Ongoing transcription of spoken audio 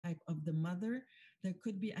mother, there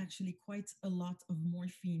could be actually quite a lot of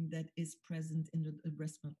morphine that is present in the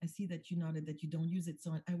breast milk. I see that you nodded that you don't use it,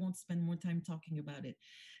 so I won't spend more time talking about it.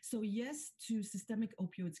 So yes, to systemic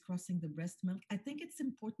opioids crossing the breast milk, I think it's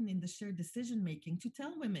important in the shared decision making to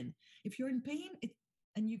tell women, if you're in pain,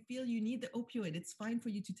 and you feel you need the opioid, it's fine for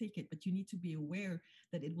you to take it, but you need to be aware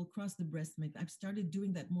that it will cross the breast milk. I've started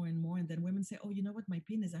doing that more and more. And then women say, oh, you know what? My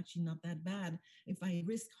pain is actually not that bad. If I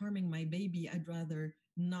risk harming my baby, I'd rather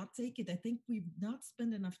not take it. I think we've not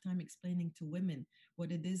spent enough time explaining to women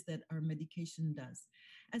what it is that our medication does.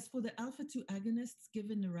 As for the alpha 2 agonists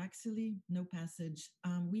given neuraxially, no passage.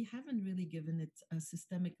 We haven't really given it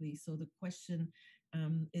systemically. So the question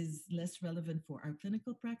is less relevant for our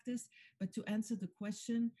clinical practice. But to answer the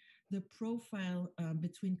question, the profile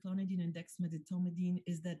between clonidine and dexmedetomidine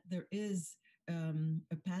is that there is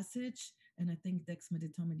a passage, and I think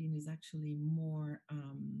dexmedetomidine is actually more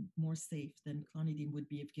safe than clonidine would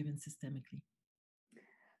be if given systemically.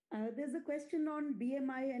 There's a question on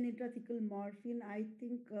BMI and intrathecal morphine. I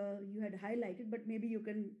think you had highlighted, but maybe you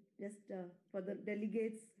can just, for the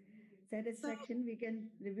delegates' satisfaction, we can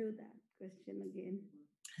review that question again.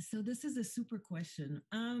 So this is a super question.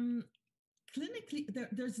 Clinically,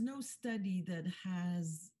 there's no study that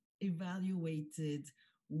has evaluated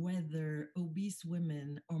whether obese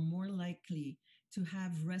women are more likely to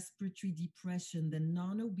have respiratory depression than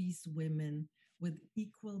non-obese women with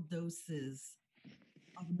equal doses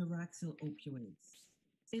of neuraxyl opioids.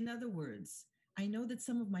 In other words, I know that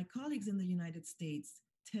some of my colleagues in the United States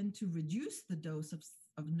tend to reduce the dose of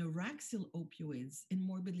neuraxyl opioids in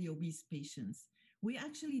morbidly obese patients. We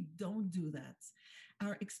actually don't do that.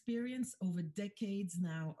 Our experience over decades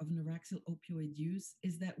now of neuraxyl opioid use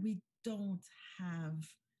is that we don't have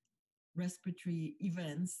respiratory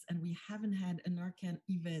events, and we haven't had a Narcan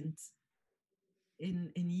event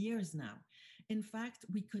in years now. In fact,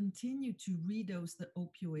 we continue to redose the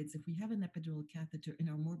opioids if we have an epidural catheter in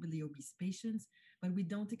our morbidly obese patients, but we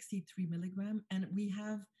don't exceed 3 milligram. And we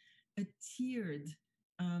have a tiered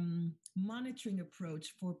monitoring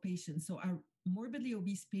approach for patients. So our morbidly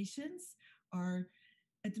obese patients are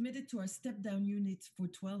admitted to our step-down unit for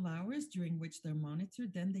 12 hours, during which they're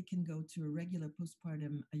monitored. Then they can go to a regular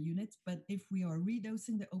postpartum unit. But if we are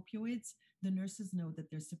redosing the opioids, the nurses know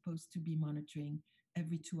that they're supposed to be monitoring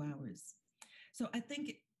every 2 hours. So I think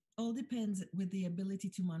it all depends with the ability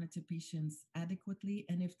to monitor patients adequately.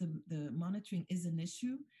 And if the monitoring is an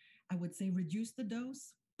issue, I would say reduce the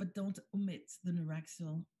dose, but don't omit the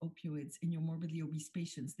neuraxyl opioids in your morbidly obese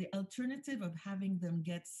patients. The alternative of having them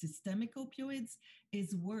get systemic opioids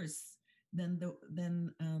is worse than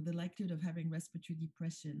the likelihood of having respiratory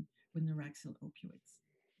depression with neuraxyl opioids.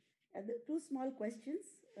 The two small questions.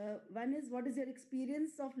 One is, what is your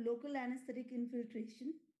experience of local anesthetic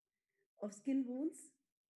infiltration of skin wounds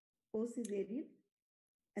post-cesarean?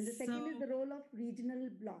 And the second is the role of regional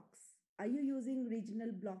blocks. Are you using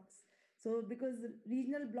regional blocks? So because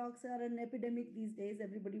regional blocks are an epidemic these days,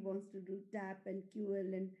 everybody wants to do TAP and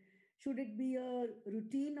QL. And should it be a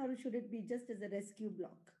routine or should it be just as a rescue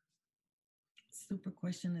block? Super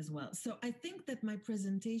question as well. So I think that my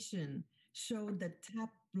presentation showed that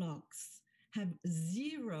TAP blocks have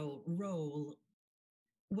zero role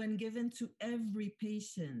when given to every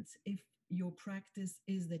patient if your practice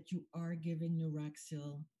is that you are giving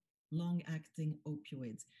neuraxyl long-acting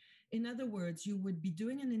opioids. In other words, you would be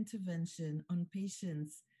doing an intervention on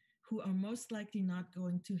patients who are most likely not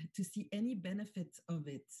going to see any benefit of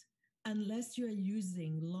it unless you are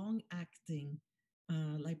using long-acting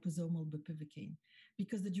liposomal bupivacaine,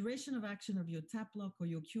 because the duration of action of your TAP block or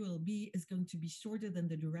your QLB is going to be shorter than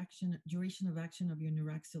the duration of action of your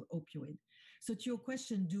neuraxyl opioid. So to your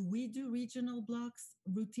question, do we do regional blocks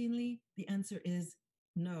routinely? The answer is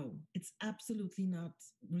no, it's absolutely not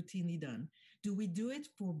routinely done. Do we do it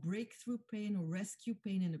for breakthrough pain or rescue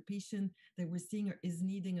pain in a patient that we're seeing is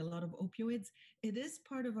needing a lot of opioids? It is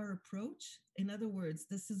part of our approach. In other words,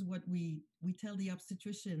 this is what we tell the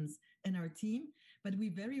obstetricians and our team, but we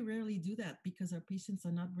very rarely do that because our patients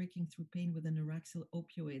are not breaking through pain with the neuraxyl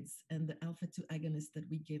opioids and the alpha-2 agonists that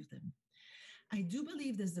we give them. I do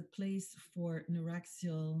believe there's a place for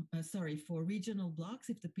for regional blocks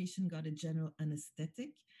if the patient got a general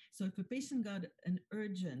anesthetic. So if a patient got an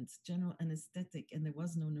urgent general anesthetic and there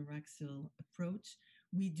was no neuraxyl approach,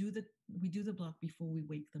 we do the block before we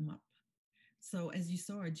wake them up. So as you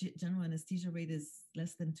saw, our general anesthesia rate is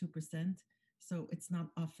less than 2%. So it's not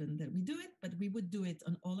often that we do it, but we would do it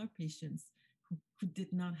on all our patients who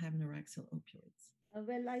did not have neuraxyl opioids.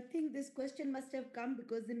 Well, I think this question must have come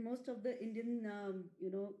because in most of the Indian,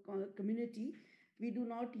 community, we do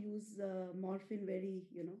not use morphine very,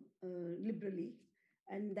 liberally.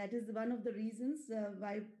 And that is one of the reasons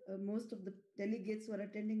why most of the delegates who are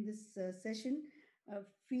attending this session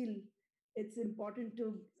feel it's important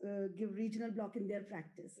to give regional block in their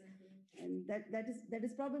practice. And that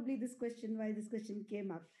is probably this question, why this question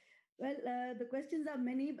came up. Well, the questions are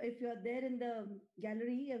many. If you are there in the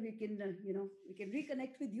gallery, we can, we can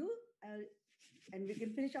reconnect with you and we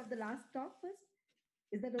can finish off the last talk first.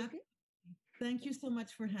 Is that okay? Thank you so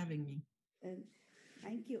much for having me.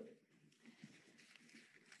 Thank you.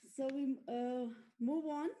 So we move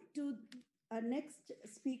on to our next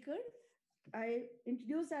speaker. I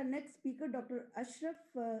introduce our next speaker, Dr. Ashraf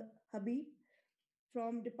Habib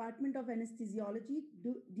from Department of Anesthesiology,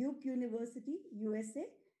 Duke University, USA.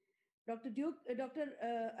 Dr.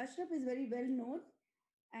 Ashraf is very well known,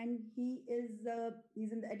 and he's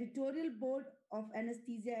in the editorial board of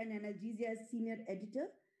Anesthesia and Analgesia as senior editor,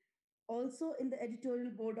 also in the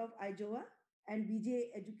editorial board of IJOA and BJ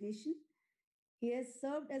Education. He has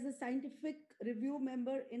served as a scientific review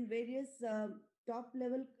member in various top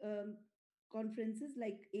level conferences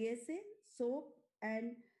like ASA, SOAP,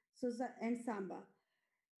 and SAMBA.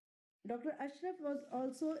 Dr. Ashraf was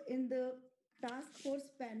also in the task force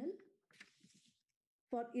panel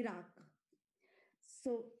for Iraq.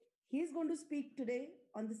 So he's going to speak today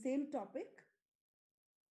on the same topic,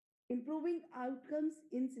 improving outcomes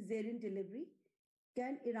in cesarean delivery.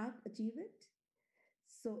 Can Iraq achieve it?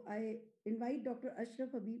 So I invite Dr. Ashraf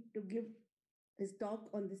Habib to give his talk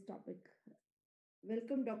on this topic.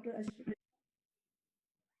 Welcome, Dr. Ashraf.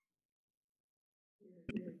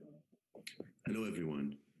 Hello,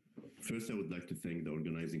 everyone. First, I would like to thank the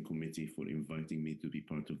organizing committee for inviting me to be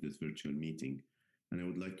part of this virtual meeting. And I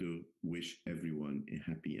would like to wish everyone a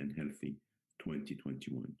happy and healthy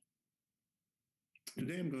 2021.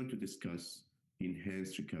 Today, I'm going to discuss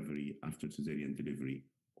enhanced recovery after cesarean delivery,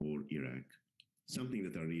 or ERAC, something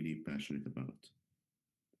that I'm really passionate about.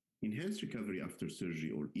 Enhanced recovery after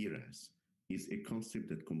surgery, or ERAS, is a concept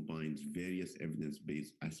that combines various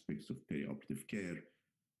evidence-based aspects of perioperative care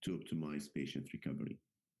to optimize patient recovery.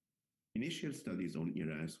 Initial studies on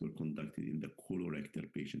ERAS were conducted in the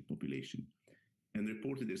colorectal patient population and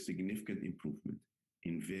reported a significant improvement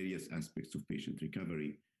in various aspects of patient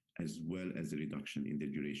recovery, as well as a reduction in the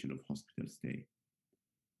duration of hospital stay.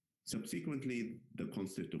 Subsequently, the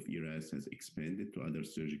concept of ERAS has expanded to other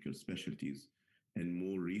surgical specialties, and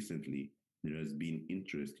more recently, there has been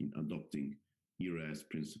interest in adopting ERAS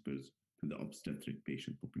principles to the obstetric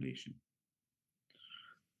patient population.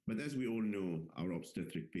 But as we all know, our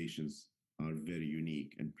obstetric patients are very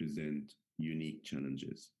unique and present unique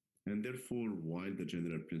challenges. And therefore, while the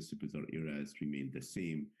general principles of ERAS remain the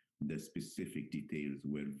same, the specific details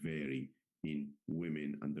will vary in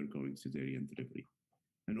women undergoing cesarean delivery.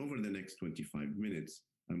 And over the next 25 minutes,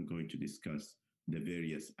 I'm going to discuss the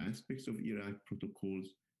various aspects of ERAC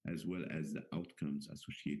protocols, as well as the outcomes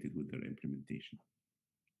associated with their implementation.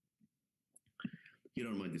 Here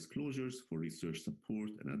are my disclosures for research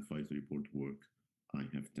support and advisory board work I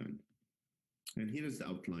have done. And here is the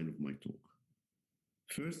outline of my talk.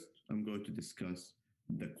 First, I'm going to discuss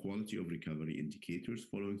the quality of recovery indicators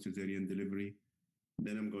following cesarean delivery.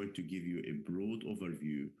 Then I'm going to give you a broad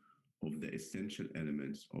overview of the essential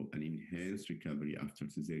elements of an enhanced recovery after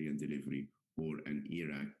cesarean delivery, or an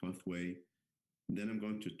ERAC pathway. Then I'm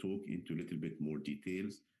going to talk into a little bit more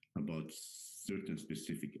details about certain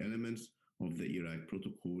specific elements of the ERAC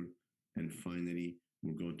protocol. And finally,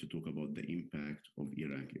 we're going to talk about the impact of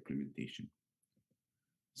ERAC implementation.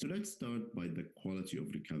 So let's start by the quality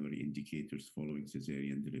of recovery indicators following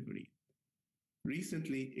cesarean delivery.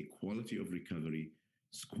 Recently, a quality of recovery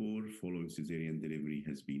score following cesarean delivery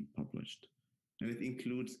has been published, and it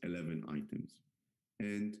includes 11 items.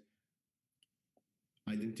 And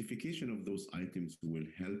identification of those items will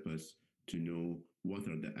help us to know what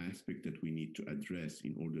are the aspects that we need to address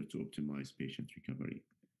in order to optimize patient recovery.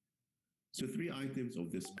 So 3 items of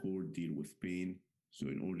this score deal with pain. So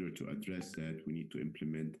in order to address that, we need to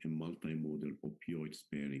implement a multimodal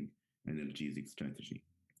opioid-sparing analgesic strategy.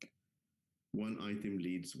 1 item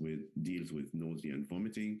deals with nausea and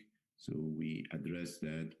vomiting. So we address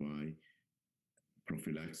that by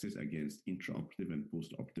prophylaxis against intraoperative and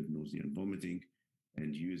postoperative nausea and vomiting,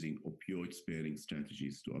 and using opioid-sparing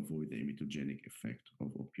strategies to avoid the emetogenic effect of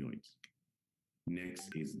opioids.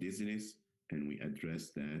 Next is dizziness, and we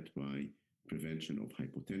address that by prevention of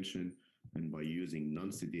hypotension and by using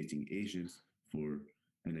non-sedating agents for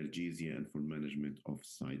analgesia and for management of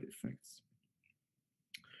side effects.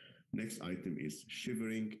 Next item is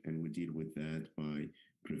shivering, and we deal with that by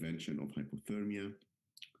prevention of hypothermia.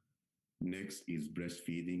 Next is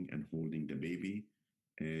breastfeeding and holding the baby,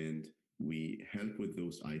 and We help with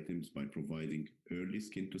those items by providing early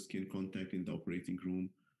skin-to-skin contact in the operating room,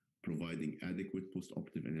 providing adequate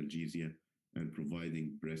post-operative analgesia, and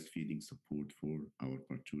providing breastfeeding support for our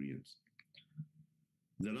parturients.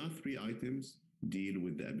 The last three items deal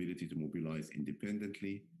with the ability to mobilize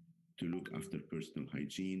independently, to look after personal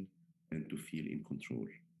hygiene, and to feel in control.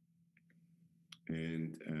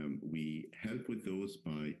 And we help with those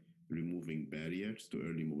by removing barriers to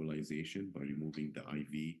early mobilization, by removing the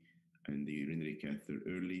IV and the urinary catheter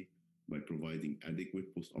early, by providing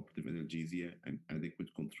adequate post-operative analgesia and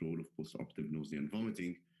adequate control of post-operative nausea and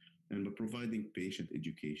vomiting, and by providing patient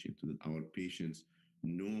education so that our patients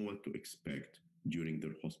know what to expect during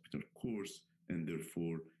their hospital course, and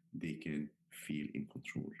therefore they can feel in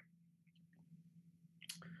control.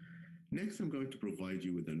 Next, I'm going to provide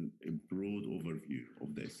you with a broad overview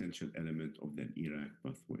of the essential element of the ERAC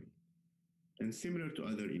pathway. And similar to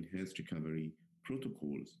other enhanced recovery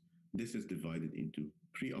protocols, this is divided into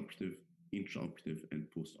preoperative, intraoperative, and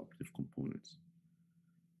postoperative components.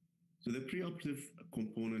 So the preoperative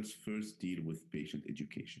components first deal with patient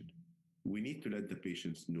education. We need to let the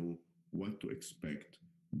patients know what to expect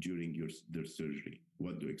during their surgery,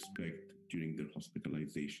 what to expect during their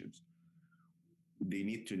hospitalizations. They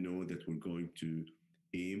need to know that we're going to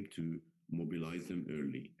aim to mobilize them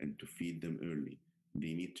early and to feed them early.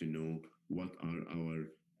 They need to know what are our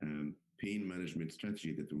pain management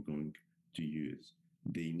strategy that we're going to use.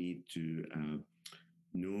 They need to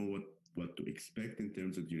know what to expect in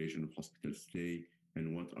terms of duration of hospital stay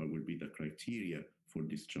and what will be the criteria for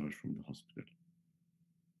discharge from the hospital.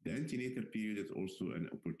 The antenatal period is also an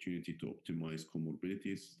opportunity to optimize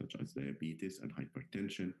comorbidities such as diabetes and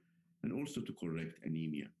hypertension, and also to correct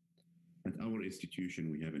anemia. At our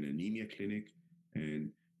institution, we have an anemia clinic, and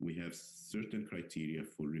we have certain criteria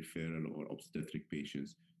for referral or obstetric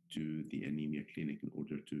patients to the anemia clinic in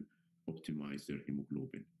order to optimize their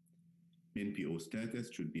hemoglobin. NPO status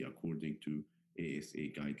should be according to ASA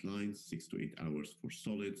guidelines, 6 to 8 hours for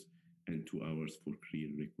solids and 2 hours for clear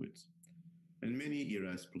liquids. And many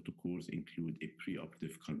ERAS protocols include a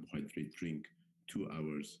preoperative carbohydrate drink 2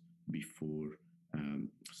 hours before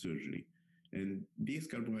surgery. And these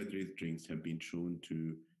carbohydrate drinks have been shown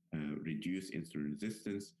to reduce insulin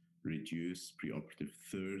resistance, reduce preoperative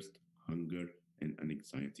thirst, hunger, and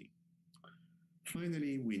anxiety.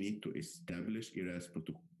 Finally, we need to establish ERAS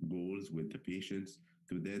protocols with the patients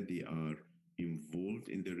so that they are involved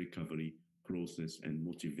in the recovery process and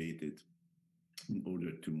motivated in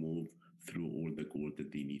order to move through all the goals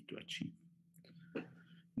that they need to achieve.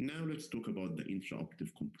 Now let's talk about the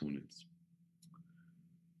intraoperative components.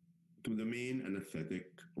 So the main anesthetic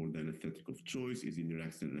or the anesthetic of choice is a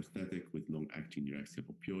neuraxial anesthetic with long-acting neuraxial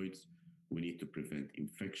opioids. We need to prevent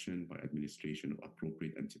infection by administration of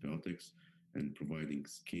appropriate antibiotics and providing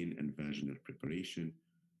skin and vaginal preparation.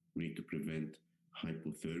 We need to prevent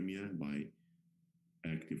hypothermia by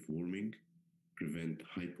active warming, prevent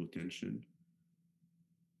hypotension,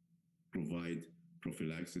 provide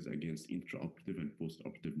prophylaxis against intraoperative and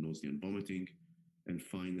postoperative nausea and vomiting, and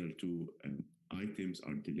final two items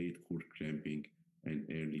are delayed cord cramping and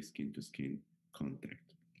early skin-to-skin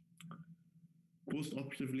contact.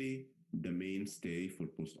 Postoperatively, the mainstay for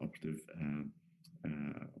postoperative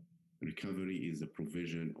recovery is the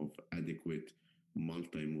provision of adequate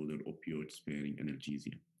multimodal opioid-sparing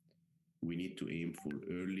analgesia. We need to aim for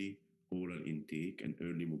early oral intake and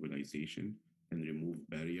early mobilization and remove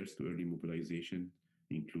barriers to early mobilization,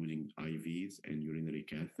 including IVs and urinary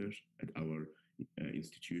catheters. At our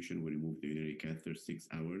institution, we remove the urinary catheter 6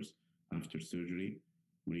 hours after surgery.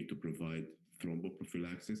 We need to provide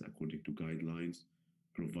thromboprophylaxis according to guidelines,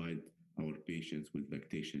 provide our patients with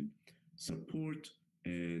lactation support,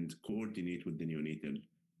 and coordinate with the neonatal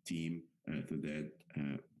team so that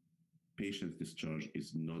patient's discharge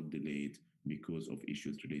is not delayed because of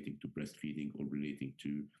issues relating to breastfeeding or relating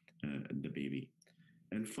to the baby.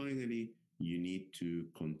 And finally, you need to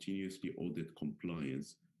continuously audit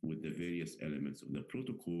compliance with the various elements of the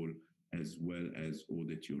protocol, as well as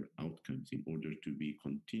audit your outcomes in order to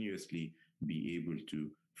continuously be able to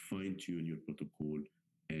fine-tune your protocol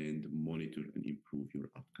and monitor and improve your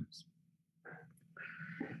outcomes.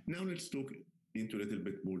 Now let's talk into a little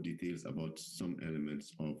bit more details about some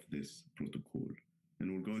elements of this protocol.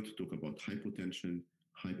 And we're going to talk about hypotension,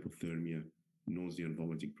 hypothermia, nausea and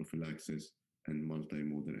vomiting prophylaxis, and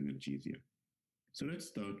multimodal analgesia. So let's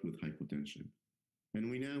start with hypotension. And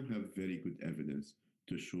we now have very good evidence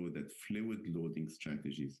to show that fluid loading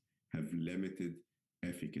strategies have limited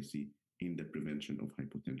efficacy in the prevention of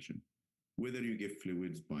hypotension. Whether you give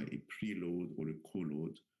fluids by a preload or a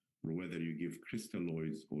co-load, or whether you give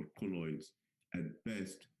crystalloids or colloids, at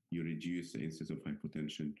best, you reduce the incidence of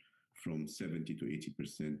hypotension from 70 to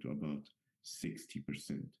 80% to about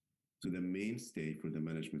 60%. So the mainstay for the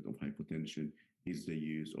management of hypotension is the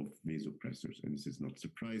use of vasopressors. And this is not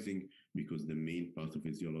surprising because the main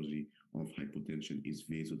pathophysiology of hypotension is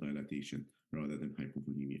vasodilatation rather than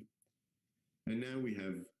hypovolemia. And now we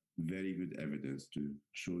have very good evidence to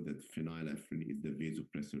show that phenylephrine is the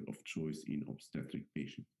vasopressor of choice in obstetric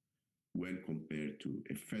patients. When compared to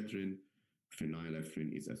ephedrine,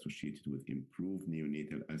 phenylephrine is associated with improved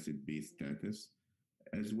neonatal acid-base status,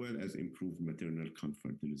 as well as improved maternal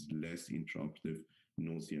comfort. There is less intraoperative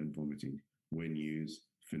nausea and vomiting when you use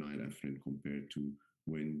phenylephrine compared to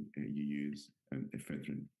when you use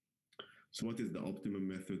ephedrine. So what is the optimum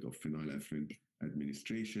method of phenylephrine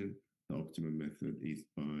administration? The optimum method is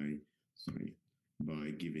by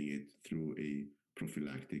giving it through a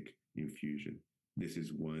prophylactic infusion. This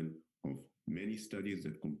is one of many studies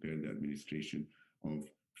that compare the administration of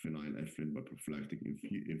phenylephrine by prophylactic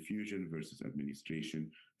infusion versus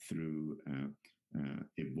administration through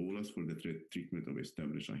a bolus for the treatment of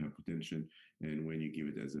established hypertension. And when you give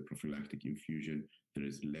it as a prophylactic infusion, there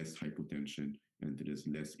is less hypotension and there is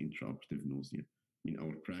less intraoperative nausea. In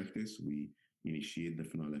our practice, we initiate the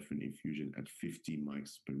phenylephrine infusion at 50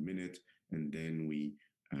 mics per minute, and then we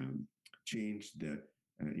change the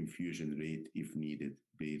infusion rate if needed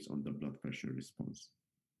based on the blood pressure response.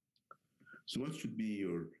 So what should be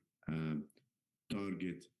your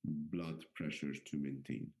target blood pressure to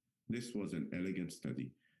maintain? This was an elegant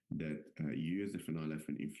study that used the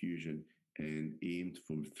phenylephrine infusion and aimed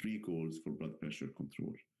for 3 goals for blood pressure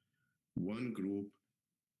control. One group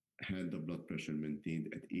had the blood pressure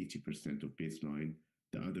maintained at 80% of baseline,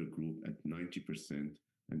 the other group at 90%,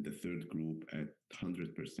 and the third group at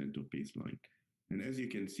 100% of baseline. And as you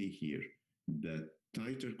can see here, the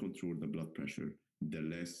tighter control the blood pressure, the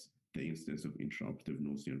less the incidence of intraoperative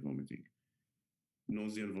nausea and vomiting.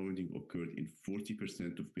 Nausea and vomiting occurred in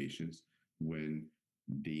 40% of patients when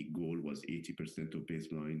the goal was 80% of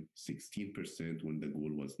baseline, 16% when the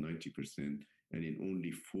goal was 90%, and in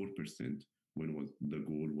only 4% when the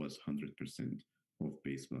goal was 100% of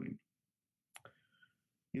baseline.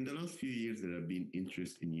 In the last few years, there have been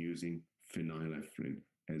interest in using phenylephrine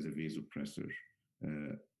as a vasopressor,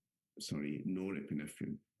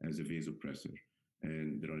 norepinephrine as a vasopressor.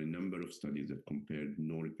 And there are a number of studies that compared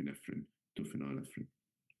norepinephrine to phenylephrine.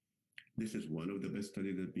 This is one of the best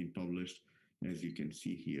studies that have been published. As you can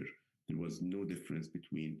see here, there was no difference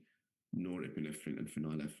between norepinephrine and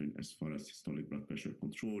phenylephrine as far as systolic blood pressure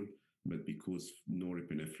control, but because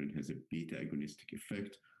norepinephrine has a beta agonistic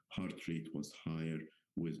effect, heart rate was higher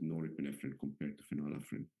with norepinephrine compared to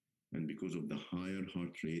phenylephrine. And because of the higher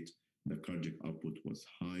heart rate, the cardiac output was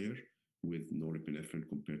higher with norepinephrine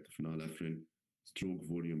compared to phenylephrine. Stroke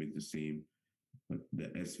volume is the same, but the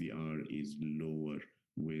SVR is lower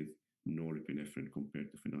with norepinephrine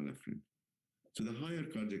compared to phenylephrine. So the higher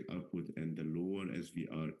cardiac output and the lower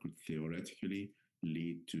SVR could theoretically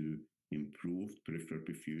lead to improved peripheral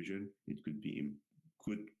perfusion. It could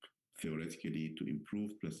theoretically lead to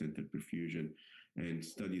improved placental perfusion, and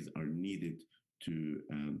studies are needed to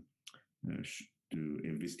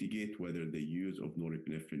investigate whether the use of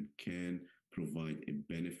norepinephrine can provide a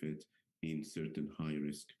benefit in certain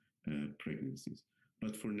high-risk pregnancies.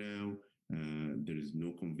 But for now, there is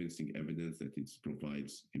no convincing evidence that it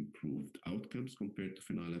provides improved outcomes compared to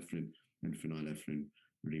phenylephrine, and phenylephrine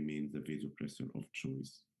remains the vasopressor of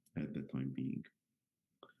choice at the time being.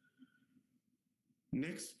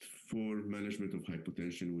 Next, for management of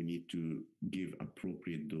hypotension, we need to give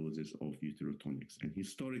appropriate doses of uterotonics. And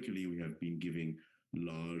historically, we have been giving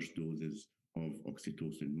large doses of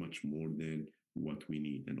oxytocin, much more than what we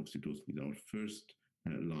need. And oxytocin is our first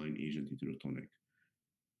line agent uterotonic.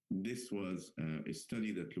 This was a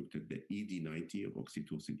study that looked at the ED90 of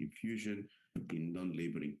oxytocin infusion in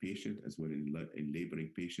non-laboring patient as well as in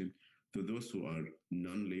laboring patient. So those who are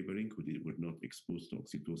non-laboring, who were not exposed to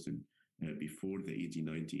oxytocin before, the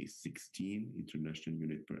ED90 is 16 international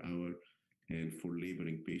unit per hour. And for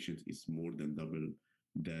laboring patients, it's more than double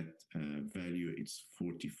that value. It's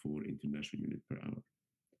 44 international unit per hour.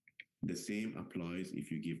 The same applies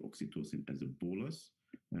if you give oxytocin as a bolus.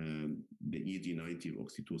 The ED90 of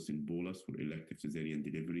oxytocin bolus for elective cesarean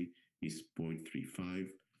delivery is 0.35,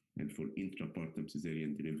 and for intrapartum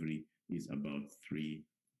cesarean delivery is about 3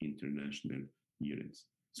 international units.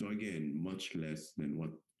 So again, much less than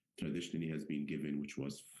what traditionally has been given, which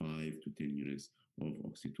was 5 to 10 units of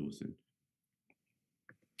oxytocin.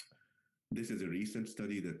 This is a recent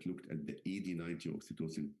study that looked at the ED90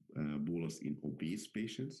 oxytocin bolus in obese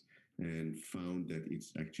patients and found that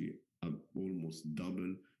it's actually almost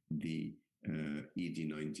double the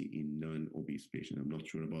ED90 in non-obese patients. I'm not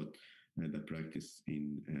sure about the practice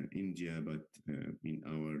in India, but in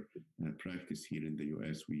our practice here in the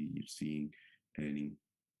US, we are seeing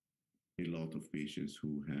a lot of patients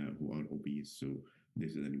who are obese. So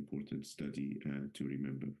this is an important study to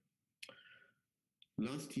remember.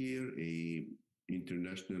 Last year, a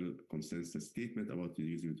international consensus statement about the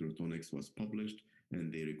use of Trotonics was published,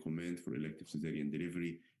 and they recommend for elective cesarean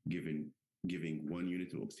delivery giving 1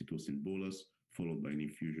 unit of oxytocin bolus, followed by an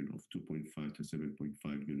infusion of 2.5 to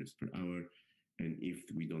 7.5 units per hour. And if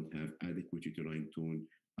we don't have adequate uterine tone,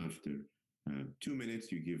 after 2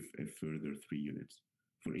 minutes, you give a further 3 units.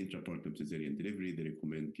 For intrapartum cesarean delivery, they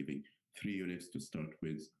recommend giving 3 units to start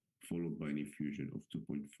with, followed by an infusion of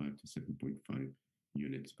 2.5 to 7.5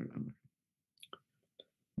 units per hour.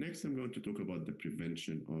 Next, I'm going to talk about the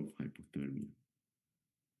prevention of hypothermia.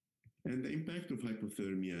 And the impact of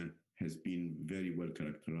hypothermia has been very well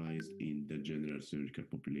characterized in the general surgical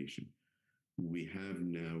population. We have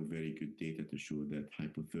now very good data to show that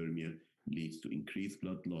hypothermia leads to increased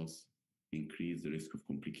blood loss, increased risk of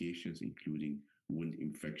complications, including wound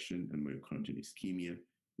infection and myocardial ischemia.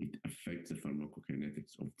 It affects the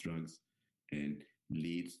pharmacokinetics of drugs and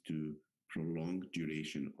leads to prolonged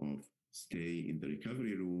duration of stay in the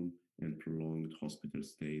recovery room and prolonged hospital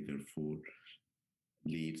stay, therefore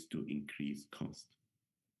leads to increased cost.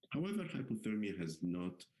 However, hypothermia has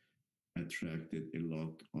not attracted a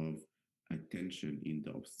lot of attention in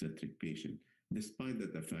the obstetric patient, despite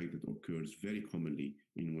that the fact that occurs very commonly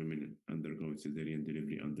in women undergoing cesarean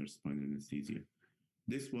delivery under spinal anesthesia.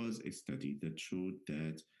 This was a study that showed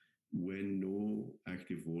that when no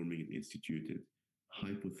active warming is instituted,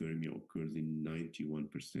 hypothermia occurs in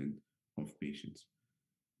 91% of patients.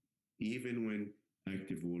 Even when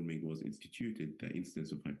active warming was instituted, the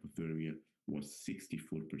incidence of hypothermia was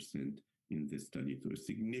 64% in this study. So a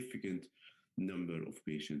significant number of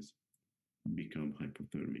patients become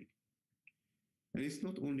hypothermic. And it's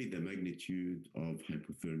not only the magnitude of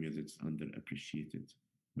hypothermia that's underappreciated,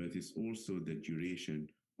 but it's also the duration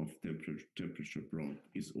of temperature drop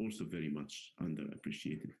is also very much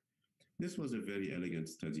underappreciated. This was a very elegant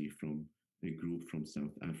study from a group from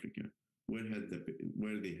South Africa, where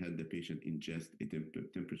they had the patient ingest a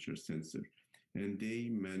temperature sensor, and they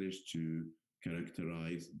managed to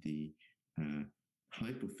characterize the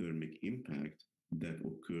hypothermic impact that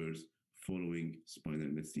occurs following spinal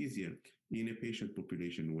anesthesia in a patient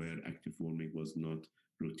population where active warming was not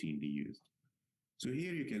routinely used. So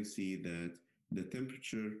here you can see that the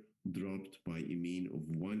temperature dropped by a mean of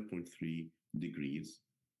 1.3 degrees,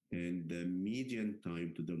 and the median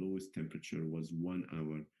time to the lowest temperature was 1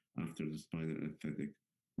 hour after the spinal anesthetic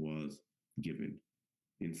was given.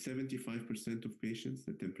 In 75% of patients,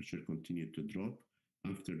 the temperature continued to drop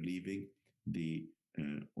after leaving the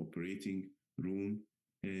operating room,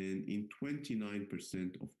 and in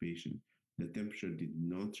 29% of patients, the temperature did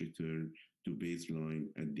not return to baseline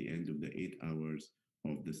at the end of the 8 hours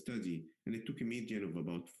of the study, and it took a median of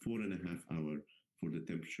about 4.5 hours for the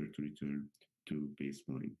temperature to return to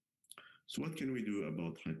baseline. So what can we do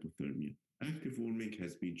about hypothermia? Active warming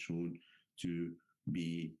has been shown to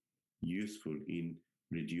be useful in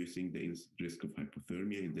reducing the risk of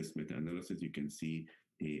hypothermia. In this meta-analysis, you can see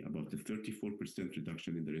about a 34%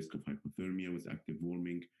 reduction in the risk of hypothermia with active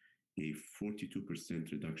warming, a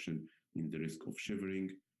 42% reduction in the risk of shivering.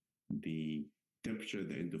 The temperature at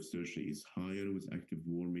the end of surgery is higher with active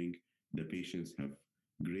warming. The patients have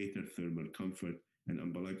greater thermal comfort, and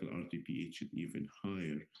umbilical artery pH is even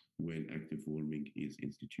higher when active warming is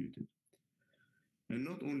instituted. And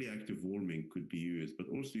not only active warming could be used, but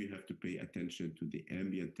also you have to pay attention to the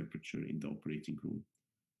ambient temperature in the operating room.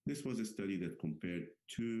 This was a study that compared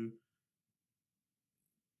two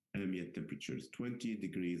ambient temperatures, 20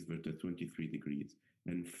 degrees versus 23 degrees,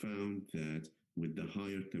 and found that with the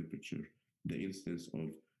higher temperature, the incidence of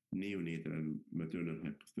neonatal and maternal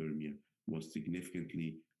hypothermia was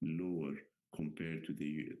significantly lower compared to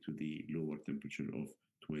the lower temperature of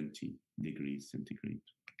 20 degrees centigrade.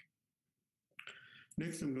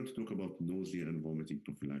 Next, I'm going to talk about nausea and vomiting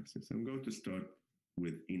prophylaxis. I'm going to start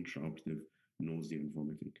with intraoperative nausea and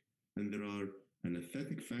vomiting. And there are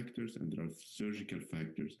anesthetic factors and there are surgical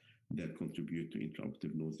factors that contribute to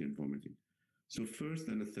intraoperative nausea and vomiting. So first,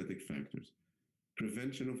 anesthetic factors.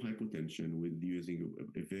 Prevention of hypotension with using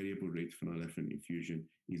a variable rate phenylephrine infusion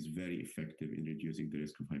is very effective in reducing the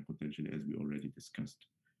risk of hypotension, as we already discussed.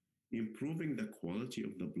 Improving the quality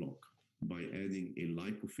of the block by adding a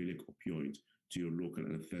lipophilic opioid to your local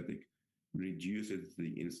anesthetic reduces the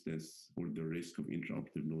incidence or the risk of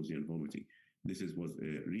intraoperative nausea and vomiting. This was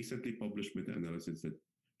a recently published meta-analysis that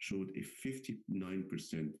showed a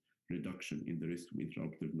 59% reduction in the risk of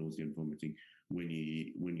intraoperative nausea and vomiting when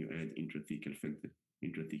you add intrathecal fentanyl.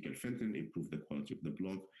 Intrathecal fentanyl improves the quality of the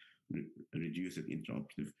blood, reduces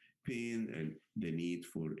intraoperative pain and the need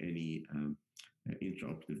for any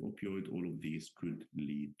intraoperative opioid. All of these could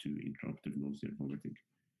lead to intraoperative nausea and vomiting.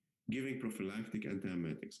 Giving prophylactic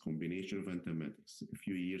antiemetics, combination of antiemetics. A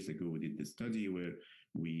few years ago, we did the study where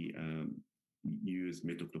we used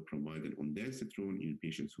metoclopramide and ondansetron in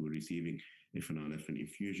patients who were receiving a phenylephrine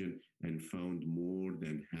infusion and found more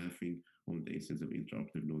than halving on the incidence of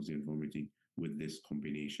intraoperative nausea and vomiting with this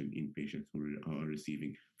combination in patients who are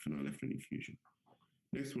receiving phenylephrine infusion.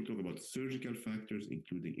 Next, we'll talk about surgical factors,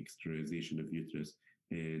 including externalization of uterus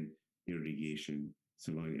and irrigation,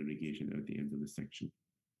 saline irrigation at the end of the section.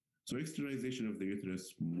 So externalization of the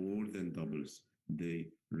uterus more than doubles the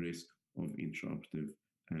risk of intraoperative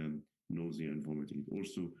nausea and vomiting. It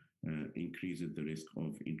also increases the risk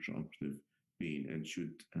of intraoperative pain and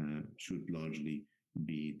should largely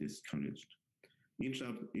be discouraged.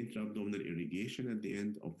 Intra-abdominal irrigation at the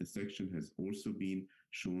end of the section has also been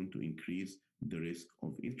shown to increase the risk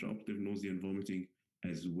of intraoperative nausea and vomiting,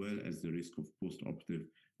 as well as the risk of postoperative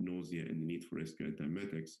nausea and the need for rescue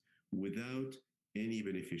antiemetics, without any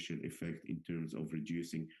beneficial effect in terms of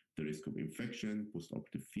reducing the risk of infection,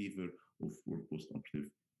 postoperative fever, or for postoperative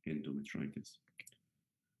endometritis.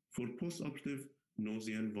 For postoperative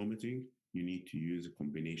nausea and vomiting, you need to use a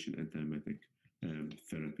combination antiemetic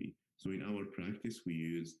therapy. So in our practice, we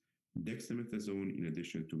use dexamethasone in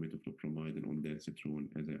addition to metoclopramide and ondansetron,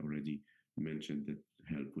 as I already mentioned, that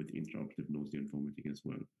help with intraoperative nausea and vomiting as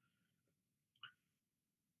well.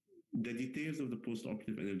 The details of the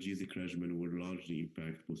postoperative analgesic regimen will largely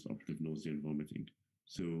impact postoperative nausea and vomiting.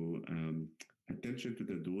 So attention to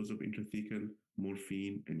the dose of intrathecal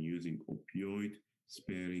morphine and using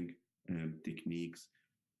opioid-sparing techniques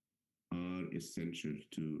are essential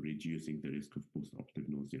to reducing the risk of postoperative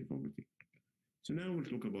nausea and vomiting. So now we'll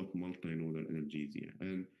talk about multinodal analgesia.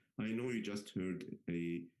 And I know you just heard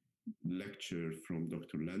a lecture from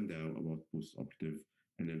Dr. Landau about postoperative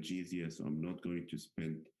analgesia, so I'm not going to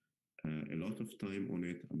spend a lot of time on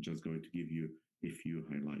it. I'm just going to give you a few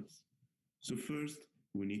highlights. So first,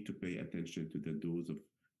 we need to pay attention to the dose of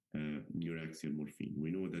neuraxial morphine.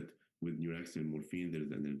 We know that with neuraxial morphine, there is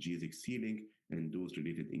analgesic ceiling and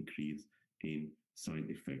dose-related increase in side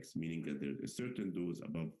effects, meaning that there's a certain dose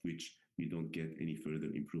above which you don't get any further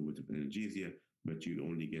improvement of analgesia, but you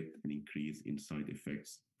only get an increase in side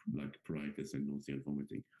effects like pruritus and nausea and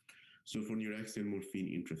vomiting. So for neuraxial morphine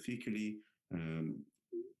intrathecally,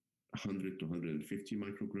 100 to 150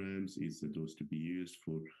 micrograms is the dose to be used.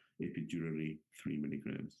 For epidurally, 3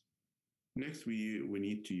 milligrams. Next, we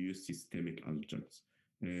need to use systemic adjuncts,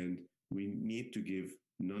 and we need to give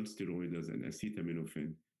non-steroidals and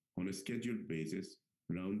acetaminophen on a scheduled basis,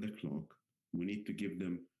 round the clock. We need to give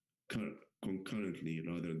them concurrently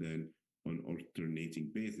rather than on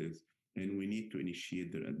alternating basis, and we need to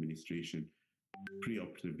initiate their administration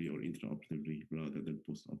preoperatively or intraoperatively rather than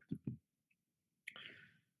postoperatively.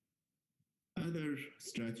 Other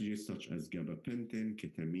strategies such as gabapentin,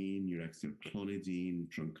 ketamine, neuraxial clonidine,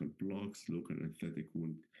 truncal blocks, local anesthetic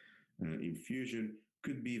wound infusion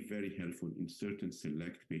could be very helpful in certain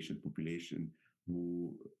select patient population,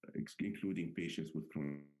 including patients with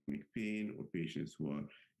chronic pain or patients who are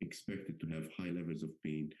expected to have high levels of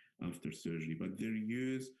pain after surgery, but their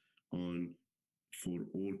use for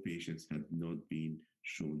all patients had not been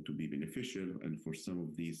shown to be beneficial, and for some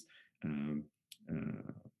of these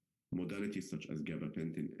modalities such as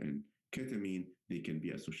gabapentin and ketamine, they can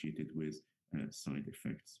be associated with side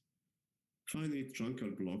effects. Finally,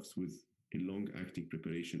 truncal blocks with a long-acting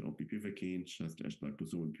preparation of bupivacaine,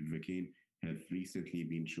 liposomal bupivacaine, have recently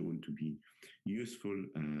been shown to be useful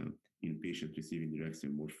in patients receiving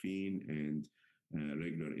neuraxial morphine and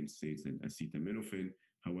regular NSAIDs and acetaminophen.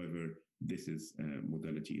 However, this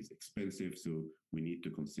modality is expensive, so we need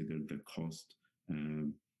to consider the cost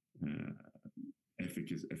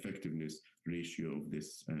effectiveness ratio of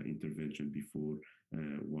this intervention before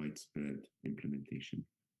widespread implementation.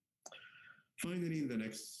 Finally, in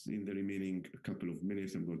the remaining couple of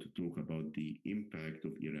minutes, I'm going to talk about the impact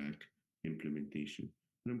of ERAC implementation.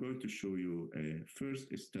 And I'm going to show you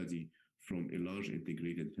first a study from a large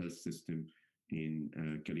integrated health system in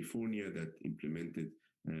California that implemented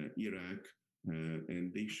ERAC,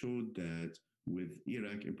 and they showed that with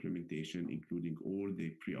ERAC implementation, including all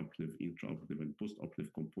the preoperative, intraoperative, and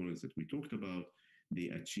postoperative components that we talked about, they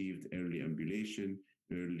achieved early ambulation,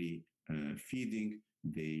 early feeding.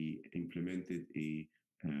 They implemented a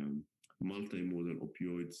multimodal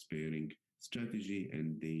opioid-sparing strategy,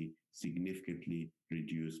 and they significantly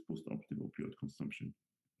reduced postoperative opioid consumption.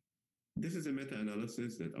 This is a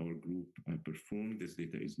meta-analysis that our group performed. This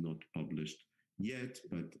data is not published yet,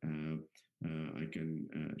 but I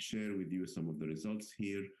can share with you some of the results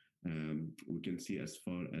here. We can see as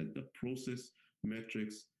far as the process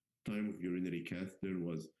metrics, time of urinary catheter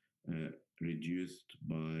was reduced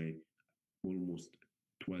by almost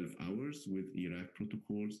 12 hours with ERAC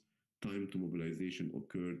protocols. Time to mobilization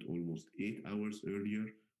occurred almost 8 hours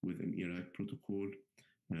earlier with an ERAC protocol.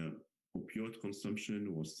 Opioid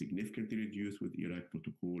consumption was significantly reduced with ERAC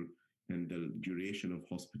protocol, and the duration of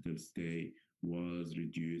hospital stay was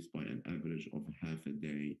reduced by an average of half a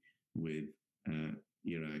day with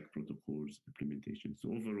ERAC protocols implementation. So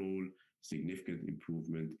overall, significant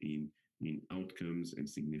improvement in outcomes and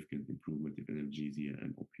significant improvement in analgesia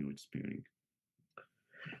and opioid sparing.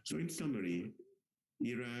 So in summary,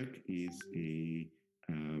 ERAC is a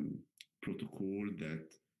protocol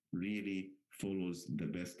that really follows the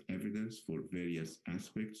best evidence for various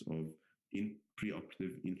aspects of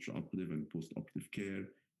preoperative, intraoperative, and postoperative care.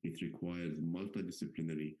 It requires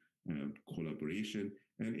multidisciplinary collaboration,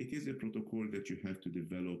 and it is a protocol that you have to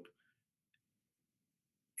develop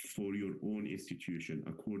for your own institution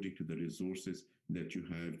according to the resources that you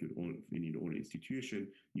have in your own institution.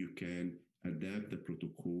 You can adapt the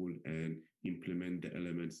protocol and implement the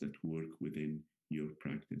elements that work within your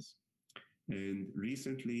practice. And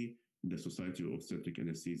recently, the Society of Obstetric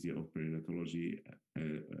Anesthesia of Perinatology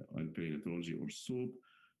and Perinatology, or SOAP,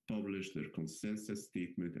 published their consensus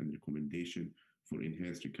statement and recommendation for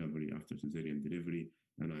enhanced recovery after cesarean delivery,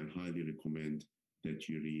 and I highly recommend that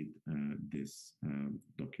you read this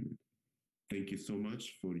document. Thank you so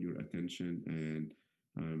much for your attention, and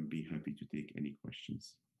I'll be happy to take any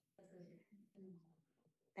questions.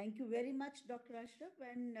 Thank you very much, Dr. Ashraf,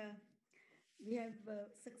 and we have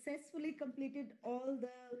successfully completed all the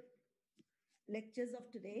lectures of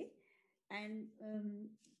today, and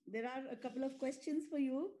there are a couple of questions for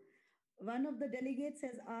you. One of the delegates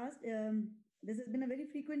has asked, this has been a very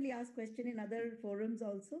frequently asked question in other forums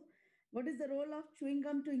also, what is the role of chewing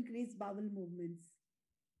gum to increase bowel movements?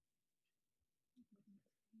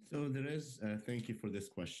 So there is, thank you for this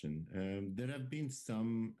question. There have been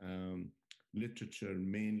some literature,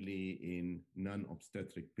 mainly in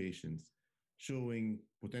non-obstetric patients, showing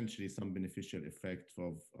potentially some beneficial effect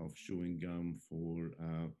of chewing gum for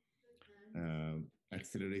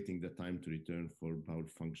accelerating the time to return for bowel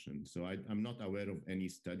function. So I'm not aware of any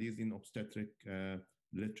studies in obstetric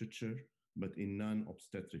literature, but in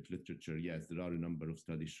non-obstetric literature, yes, there are a number of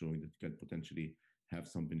studies showing that it can potentially have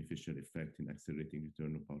some beneficial effect in accelerating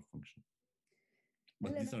return of bowel function.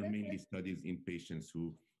 But these are mainly studies in patients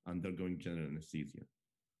who undergoing general anesthesia.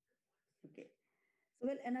 Okay. So,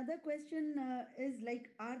 well, another question is like,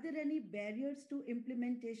 are there any barriers to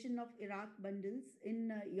implementation of ERAC bundles in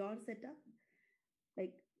your setup?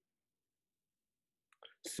 Like,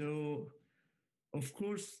 so, of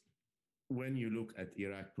course, when you look at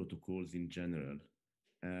ERAC protocols in general,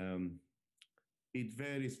 it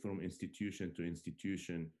varies from institution to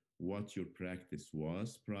institution what your practice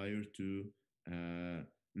was prior to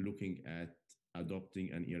looking at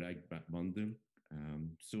adopting an ERAC bundle.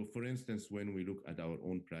 So for instance, when we look at our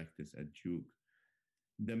own practice at Duke,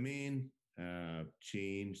 the main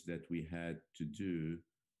change that we had to do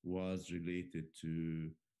was related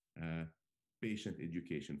to patient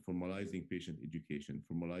education, formalizing patient education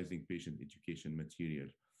material.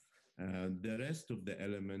 The rest of the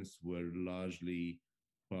elements were largely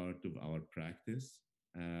part of our practice.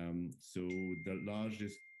 So the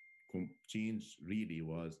largest change really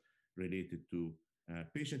was related to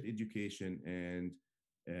patient education and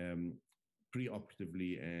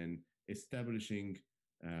preoperatively and establishing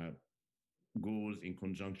goals in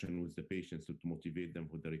conjunction with the patients to motivate them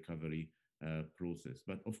for the recovery process.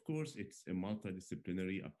 But of course, it's a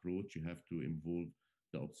multidisciplinary approach. You have to involve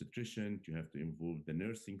the obstetrician, you have to involve the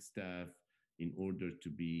nursing staff in order to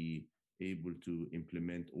be able to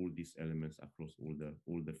implement all these elements across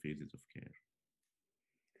all the phases of care.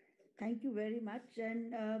 Thank you very much.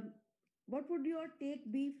 And what would your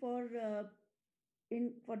take be for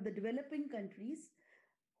the developing countries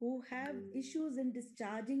who have issues in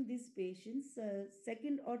discharging these patients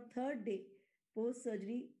second or third day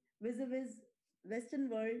post-surgery vis-a-vis Western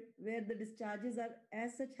world where the discharges are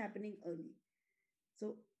as such happening early?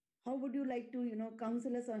 So how would you like to,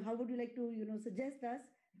 counsel us, or how would you like to, suggest us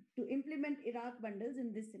to implement ERAC bundles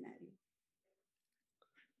in this scenario?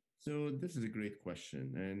 So this is a great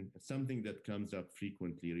question, and something that comes up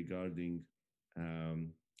frequently regarding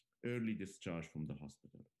early discharge from the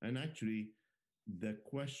hospital. And actually, the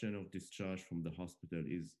question of discharge from the hospital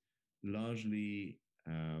is largely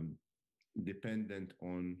dependent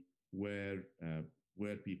on where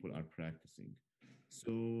where people are practicing.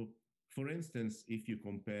 So, for instance, if you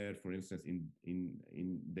compare, for instance,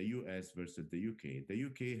 in the US versus the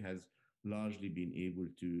UK has largely been able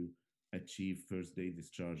to achieve first day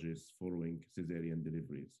discharges following cesarean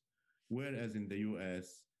deliveries. Whereas in the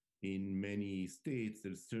US, in many states,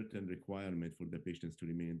 there's certain requirement for the patients to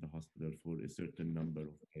remain in the hospital for a certain number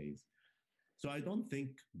of days. So I don't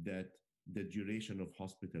think that the duration of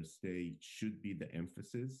hospital stay should be the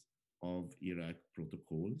emphasis of ERAC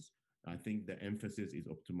protocols. I think the emphasis is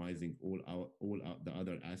optimizing all the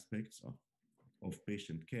other aspects of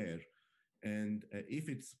patient care. And if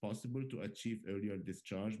it's possible to achieve earlier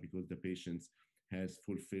discharge because the patient has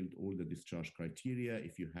fulfilled all the discharge criteria,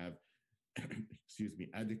 if you have, excuse me,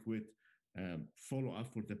 adequate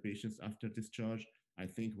follow-up for the patients after discharge, I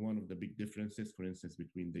think one of the big differences, for instance,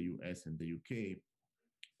 between the US and the UK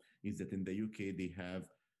is that in the UK, they have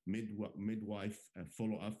midwife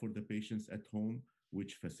follow-up for the patients at home,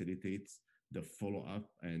 which facilitates the follow-up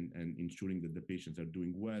and ensuring that the patients are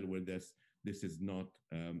doing well, where this is not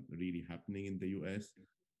really happening in the US.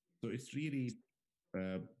 So it's really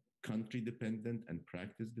country dependent and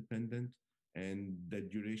practice dependent. And the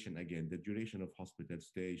duration, again, the duration of hospital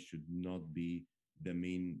stay should not be the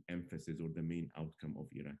main emphasis or the main outcome of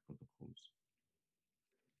ERAC protocols.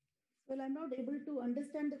 Well, I'm not able to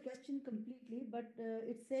understand the question completely, but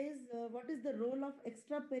it says, what is the role of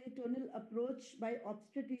extraperitoneal approach by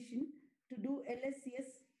obstetrician to do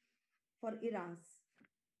LSCS for ERAS?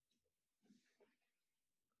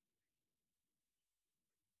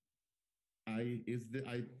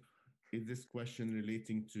 Is this question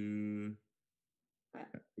relating to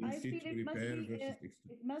I feel it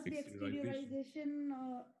must be exteriorization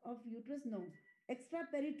of uterus? No.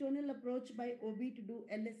 Extraperitoneal approach by OB to do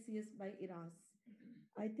LSCS by ERAS.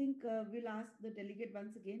 I think we'll ask the delegate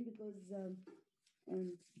once again because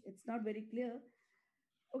it's not very clear.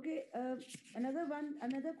 Okay,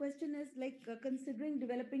 another question is like considering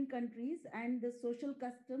developing countries and the social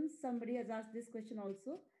customs, somebody has asked this question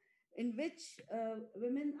also, in which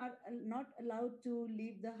women are not allowed to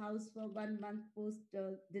leave the house for 1 month post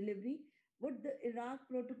delivery. Would the ERAC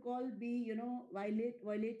protocol be,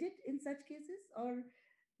 violated in such cases, or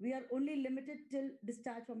we are only limited till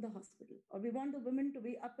discharge from the hospital, or we want the woman to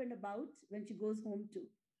be up and about when she goes home too?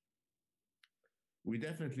 We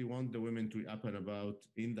definitely want the women to be up and about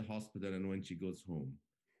in the hospital and when she goes home.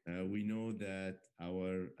 We know that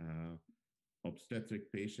our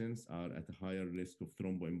obstetric patients are at a higher risk of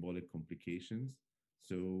thromboembolic complications.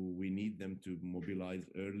 So we need them to mobilize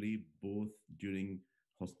early, both during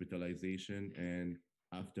hospitalization and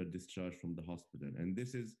after discharge from the hospital. And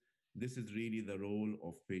this is really the role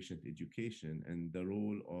of patient education and the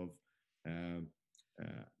role of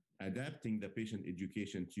adapting the patient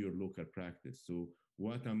education to your local practice. So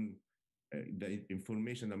the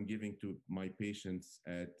information I'm giving to my patients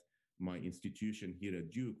at my institution here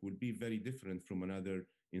at Duke would be very different from another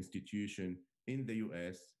institution in the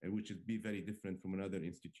US, which would be very different from another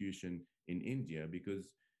institution in India, because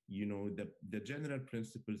the general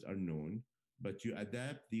principles are known, but you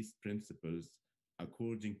adapt these principles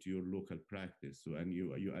according to your local practice. So, and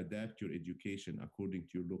you adapt your education according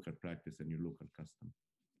to your local practice and your local custom.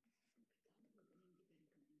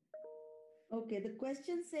 Okay, the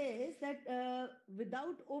question says that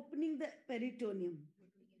without opening the peritoneum,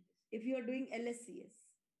 if you are doing LSCS.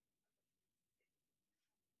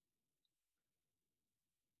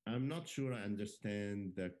 I'm not sure I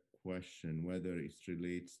understand the question, whether it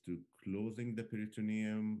relates to closing the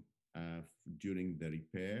peritoneum during the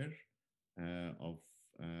repair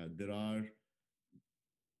there are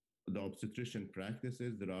the obstetrician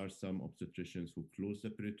practices. There are some obstetricians who close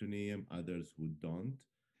the peritoneum, others who don't.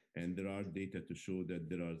 And there are data to show that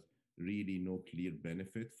there are really no clear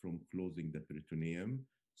benefit from closing the peritoneum.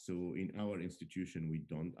 So in our institution, we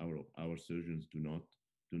don't, our surgeons do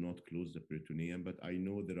not close the peritoneum, but I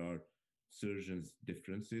know there are surgeons'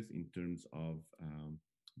 differences in terms of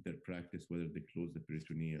their practice, whether they close the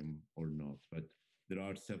peritoneum or not. But there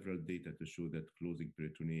are several data to show that closing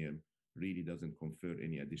peritoneum really doesn't confer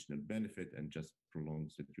any additional benefit and just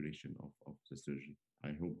prolongs the duration of the surgery.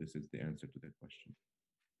 I hope this is the answer to that question.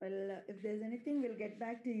 Well, if there's anything, we'll get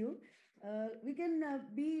back to you. We can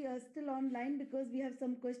be still online because we have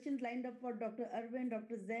some questions lined up for Dr. Arvind,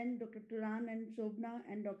 Dr. Zen, Dr. Turan and Shobna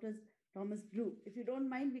and Dr. Thomas Drew. If you don't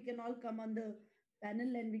mind, we can all come on the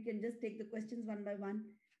panel and we can just take the questions one by one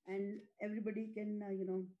and everybody can,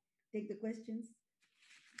 take the questions.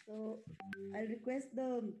 So I'll request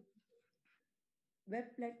the web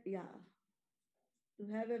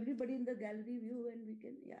to have everybody in the gallery view and we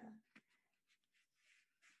can,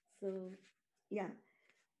 So,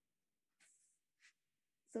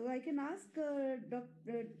 So I can ask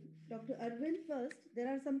Dr. Arvind first. There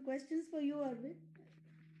are some questions for you, Arvind.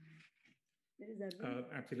 There is Arvind.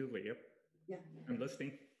 Absolutely, yep. Yeah. I'm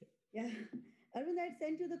listening. Yeah. Arvind, I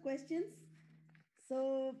sent you the questions.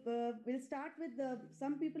 So we'll start with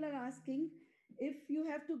some people are asking if you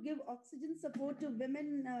have to give oxygen support to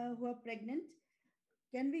women who are pregnant,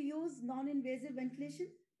 can we use non-invasive ventilation?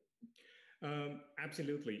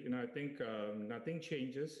 Absolutely. I think nothing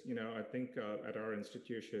changes. I think at our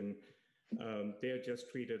institution, they are just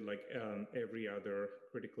treated like every other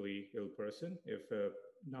critically ill person. If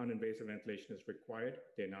non-invasive ventilation is required,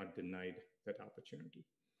 they're not denied that opportunity.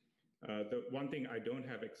 The one thing I don't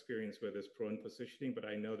have experience with is prone positioning, but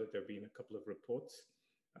I know that there have been a couple of reports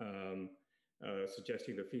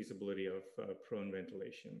suggesting the feasibility of prone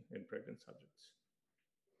ventilation in pregnant subjects.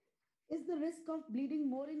 Is the risk of bleeding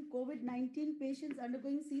more in COVID-19 patients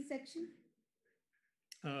undergoing C-section?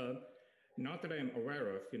 Not that I'm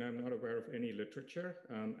aware of. I'm not aware of any literature.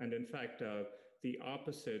 And in fact, the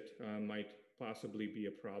opposite might possibly be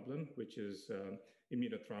a problem, which is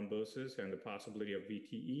immunothrombosis and the possibility of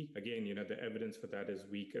VTE. Again, the evidence for that is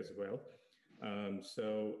weak as well.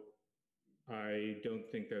 So I don't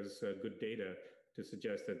think there's good data to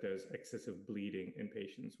suggest that there's excessive bleeding in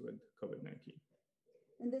patients with COVID-19.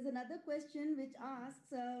 And there's another question which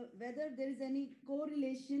asks whether there is any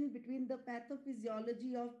correlation between the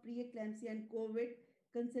pathophysiology of preeclampsia and COVID,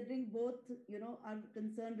 considering both, are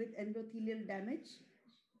concerned with endothelial damage.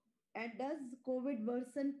 And does COVID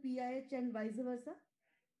worsen PIH and vice versa?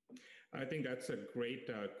 I think that's a great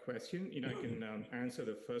question. I can answer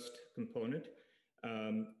the first component.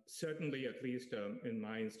 Certainly, at least in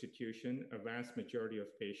my institution, a vast majority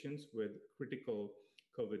of patients with critical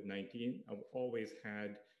COVID-19 have always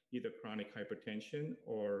had either chronic hypertension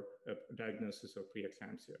or a diagnosis of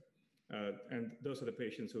preeclampsia. And those are the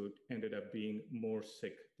patients who ended up being more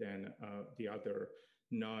sick than the other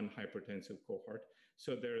non-hypertensive cohort.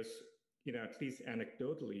 So there's, at least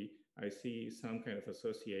anecdotally, I see some kind of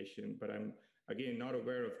association, but I'm, again, not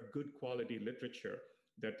aware of good quality literature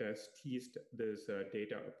that has teased this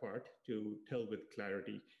data apart to tell with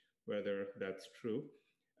clarity whether that's true.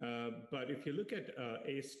 But if you look at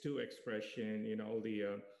ACE2 expression, all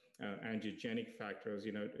the angiogenic factors,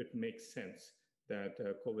 it makes sense that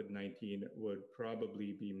COVID-19 would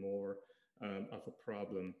probably be more of a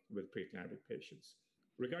problem with preeclamptic patients.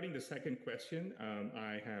 Regarding the second question,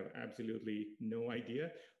 I have absolutely no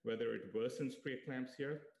idea whether it worsens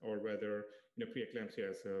preeclampsia or whether preeclampsia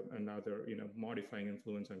has another modifying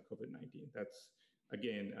influence on COVID-19. That's,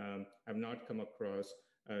 again, I've not come across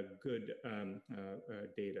good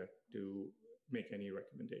data to make any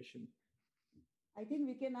recommendation. I think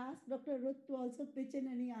we can ask Dr. Ruth to also pitch in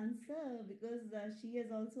any answer because she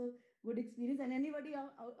has also good experience, and anybody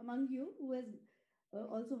among you who has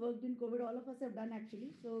also worked in COVID, all of us have done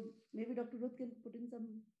actually. So maybe Dr. Ruth can put in some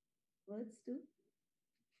words too.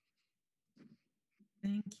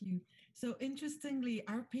 Thank you. So interestingly,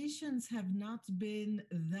 our patients have not been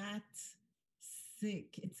that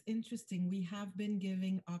sick. It's interesting. We have been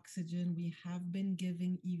giving oxygen. We have been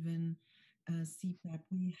giving even CPAP.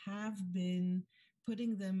 We have been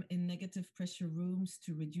putting them in negative pressure rooms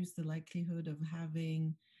to reduce the likelihood of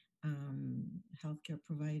having healthcare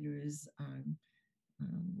providers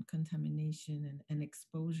contamination and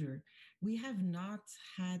exposure. We have not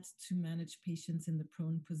had to manage patients in the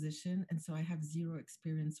prone position, and so I have zero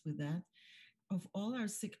experience with that. Of all our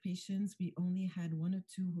sick patients, we only had one or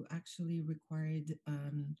two who actually required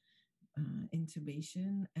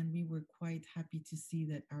intubation, and we were quite happy to see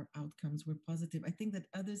that our outcomes were positive. I think that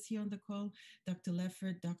others here on the call, Dr.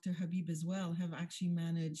 Leffert, Dr. Habib as well, have actually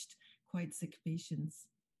managed quite sick patients.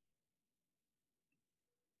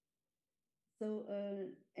 So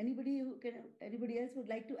anybody else would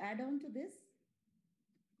like to add on to this?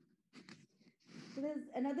 So there's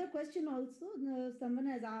another question also. Someone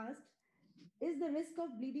has asked, is the risk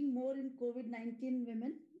of bleeding more in COVID-19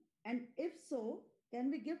 women? And if so,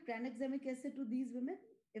 can we give tranexamic acid to these women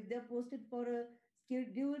if they're posted for a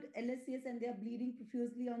scheduled LSCS and they're bleeding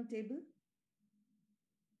profusely on table?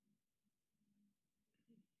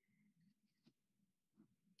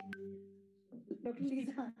 Dr.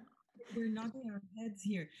 Lisa. We're knocking our heads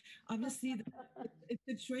here. Obviously, it's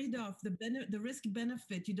a trade-off. The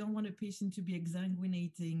risk-benefit. You don't want a patient to be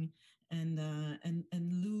exsanguinating and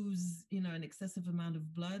lose, an excessive amount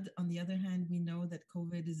of blood. On the other hand, we know that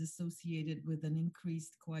COVID is associated with an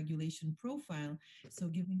increased coagulation profile. So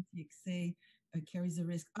giving TXA carries a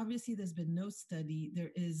risk. Obviously, there's been no study.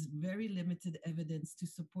 There is very limited evidence to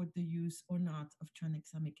support the use or not of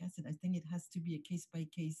tranexamic acid. I think it has to be a case by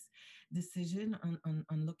case decision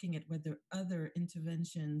on looking at whether other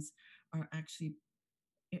interventions are actually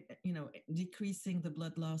decreasing the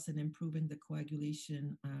blood loss and improving the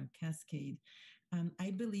coagulation cascade.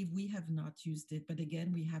 I believe we have not used it, but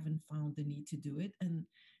again, we haven't found the need to do it. And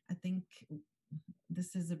I think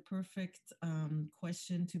this is a perfect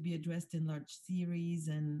question to be addressed in large series.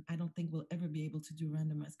 And I don't think we'll ever be able to do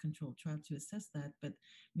randomized controlled trial to assess that, but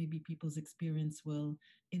maybe people's experience will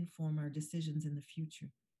inform our decisions in the future.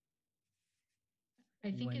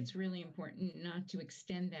 I think it's really important not to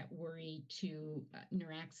extend that worry to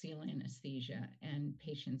neuraxial anesthesia and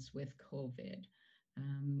patients with COVID.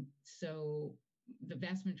 So the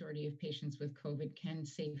vast majority of patients with COVID can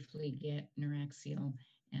safely get neuraxial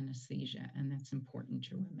anesthesia, and that's important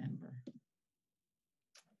to remember.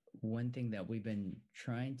 One thing that we've been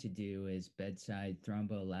trying to do is bedside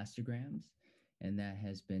thromboelastograms, and that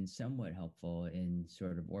has been somewhat helpful in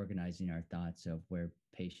sort of organizing our thoughts of where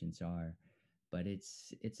patients are. But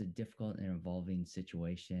it's a difficult and evolving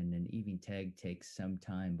situation, and even TEG takes some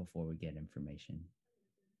time before we get information.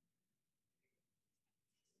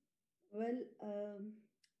 Well,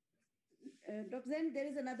 Dr. Zen, there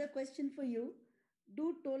is another question for you.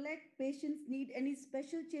 Do TOLAC patients need any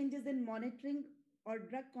special changes in monitoring or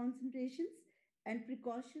drug concentrations and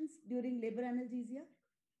precautions during labor analgesia?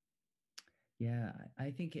 Yeah,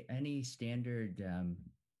 I think any standard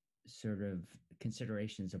sort of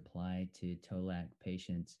considerations apply to TOLAC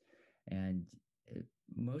patients, and it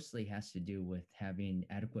mostly has to do with having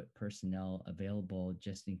adequate personnel available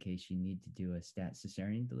just in case you need to do a stat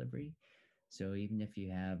cesarean delivery. So even if you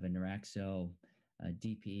have a neuraxil, a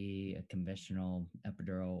DPE, a conventional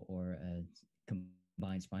epidural, or a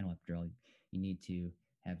combined spinal epidural, you need to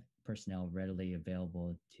have personnel readily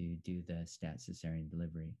available to do the stat cesarean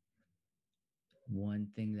delivery. One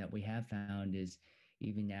thing that we have found is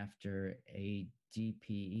even after a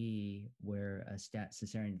DPE where a stat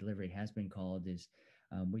cesarean delivery has been called is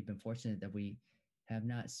we've been fortunate that we have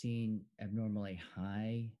not seen abnormally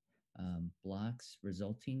high blocks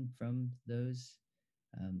resulting from those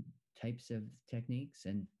types of techniques.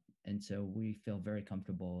 And so we feel very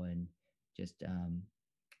comfortable in just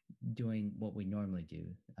doing what we normally do.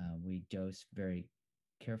 We dose very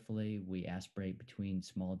carefully, we aspirate between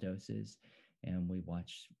small doses, and we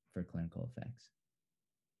watch for clinical effects.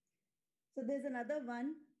 So there's another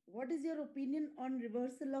one. What is your opinion on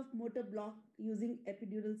reversal of motor block using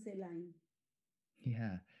epidural saline?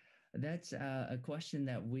 Yeah, that's a question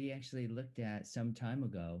that we actually looked at some time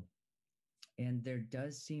ago. And there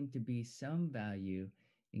does seem to be some value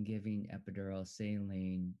in giving epidural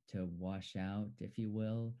saline to wash out, if you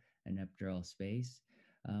will, an epidural space.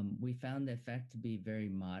 We found the effect to be very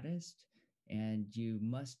modest, and you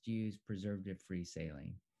must use preservative-free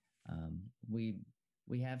saline.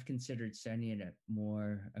 We have considered studying it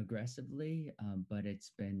more aggressively, but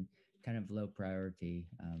it's been kind of low priority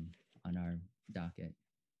on our docket.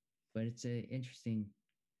 But it's an interesting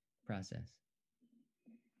process.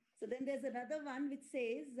 So then there's another one which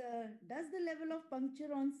says, does the level of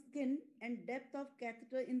puncture on skin and depth of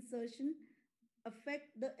catheter insertion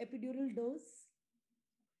affect the epidural dose?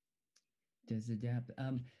 Does the depth?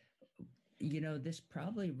 This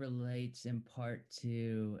probably relates in part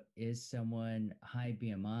to, is someone high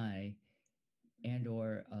BMI and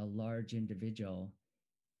or a large individual?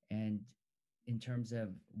 And in terms of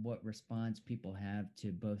what response people have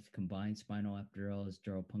to both combined spinal epidurals,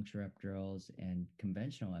 dural puncture epidurals, and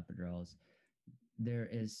conventional epidurals, there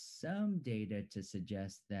is some data to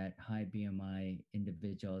suggest that high BMI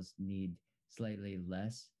individuals need slightly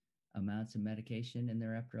less amounts of medication in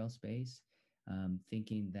their epidural space.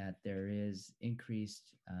 Thinking that there is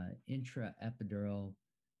increased intraepidural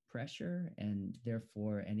pressure, and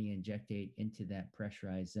therefore any injectate into that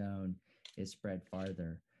pressurized zone is spread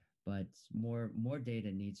farther. But more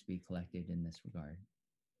data needs to be collected in this regard.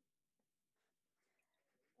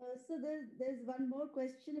 So there's one more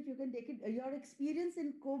question, if you can take it. Your experience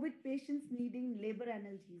in COVID patients needing labor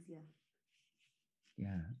analgesia.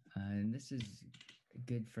 Yeah, and this is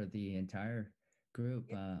good for the entire group.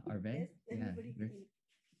 Arvind? Yes,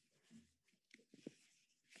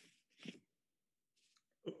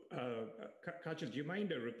 Katja, do you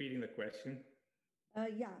mind repeating the question?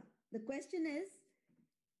 Yeah, the question is,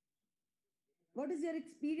 what is your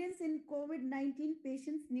experience in COVID-19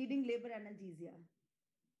 patients needing labor analgesia?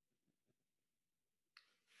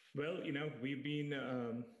 Well, we've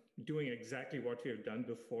been doing exactly what we have done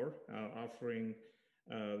before, offering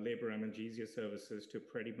labor analgesia services to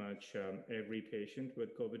pretty much every patient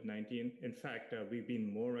with COVID-19. In fact, we've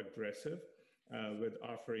been more aggressive with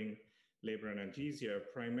offering labor analgesia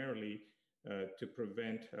primarily to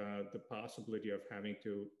prevent the possibility of having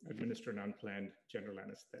to administer an unplanned general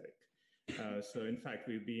anesthetic. So in fact,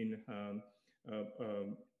 we've been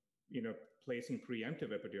placing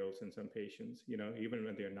preemptive epidurals in some patients, even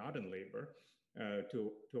when they're not in labor,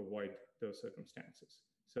 to avoid those circumstances.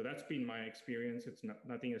 So that's been my experience.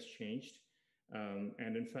 Nothing has changed.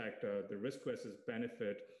 And in fact, the risk versus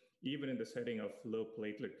benefit, even in the setting of low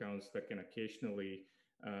platelet counts that can occasionally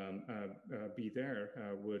be there,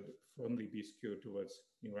 would firmly be skewed towards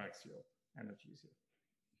neuraxial analgesia.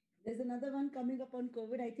 There's another one coming up on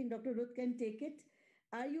COVID. I think Dr. Ruth can take it.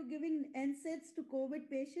 Are you giving NSAIDs to COVID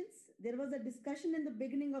patients? There was a discussion in the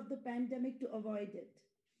beginning of the pandemic to avoid it.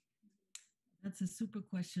 That's a super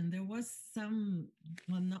question. There was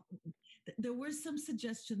there were some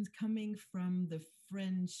suggestions coming from the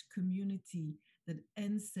French community that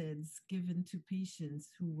NSAIDs given to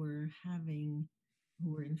patients who were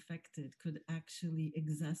infected could actually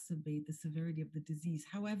exacerbate the severity of the disease.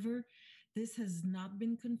 However, this has not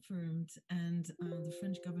been confirmed, and the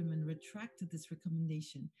French government retracted this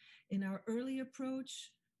recommendation. In our early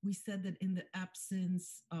approach, we said that in the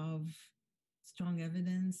absence of strong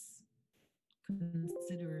evidence,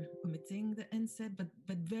 consider omitting the NSAID,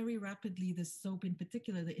 but very rapidly, the SOAP in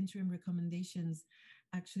particular, the interim recommendations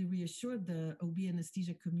actually reassured the OB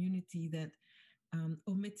anesthesia community that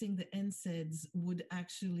omitting the NSAIDs would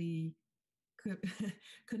actually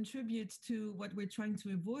contribute to what we're trying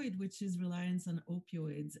to avoid, which is reliance on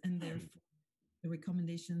opioids. And therefore, the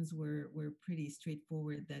recommendations were pretty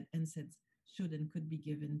straightforward that NSAIDs should and could be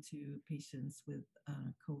given to patients with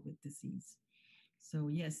COVID disease. So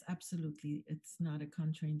yes, absolutely, it's not a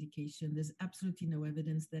contraindication. There's absolutely no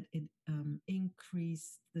evidence that it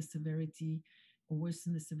increased the severity or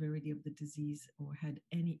worsened the severity of the disease or had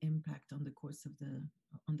any impact on the course of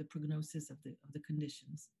on the prognosis of the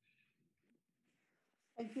conditions.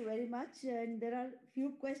 Thank you very much. And there are a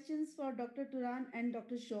few questions for Dr. Turan and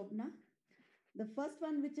Dr. Shobna. The first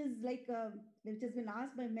one, which is which has been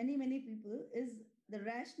asked by many people, is the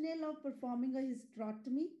rationale of performing a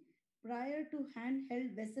hysterectomy prior to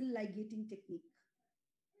handheld vessel ligating technique.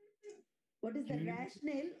 What is the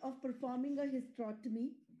rationale of performing a hysterectomy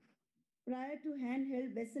prior to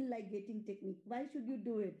handheld vessel ligating technique? Why should you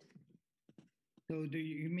do it? So do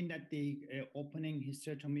you mean that the opening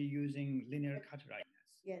hysterectomy using linear cutter?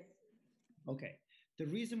 Yes. Okay. The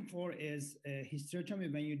reason for is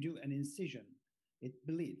hysterectomy, when you do an incision, it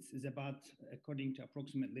bleeds. Is about, according to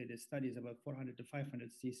approximately the studies, about 400 to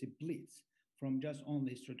 500 cc bleeds from just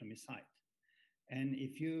only hysterectomy site. And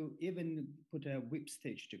if you even put a whip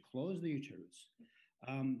stitch to close the uterus,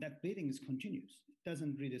 that bleeding is continuous. It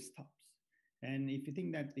doesn't really stop. And if you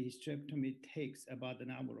think that the hysterectomy takes about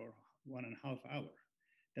an hour or 1.5 hours,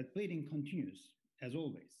 that bleeding continues as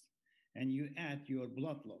always. And you add your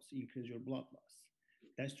blood loss, increase your blood loss.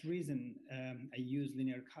 That's the reason I use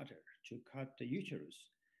linear cutter to cut the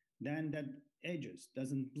uterus. Then that edges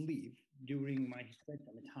doesn't bleed during my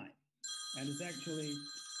hysterectomy time. And it's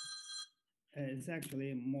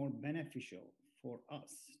actually more beneficial for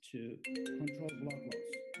us to control blood loss.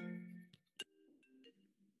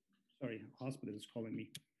 Sorry, hospital is calling me.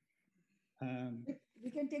 We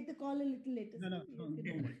can take the call a little later. No, don't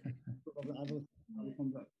worry. I will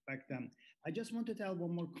come back then. I just want to tell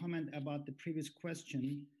one more comment about the previous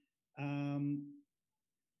question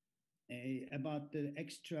about the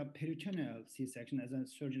extraperitoneal C-section. As a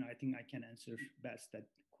surgeon, I think I can answer best that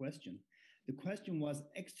question. The question was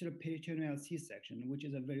extraperitoneal C-section, which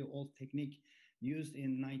is a very old technique used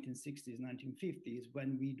in 1960s, 1950s,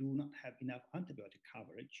 when we do not have enough antibiotic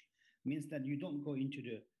coverage. Means that you don't go into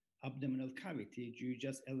the abdominal cavity, you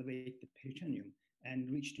just elevate the peritoneum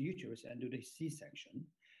and reach the uterus and do the C-section.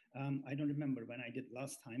 I don't remember when I did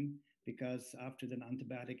last time, because after the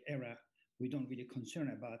antibiotic era, we don't really concern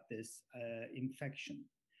about this infection.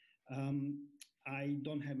 I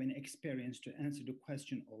don't have any experience to answer the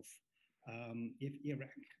question of if ERAC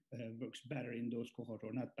works better in those cohort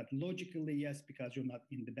or not, but logically, yes, because you're not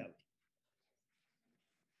in the belly.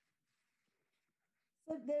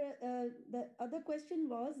 So the other question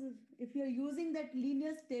was, if you're using that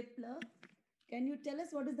linear stapler, can you tell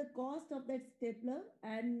us what is the cost of that stapler?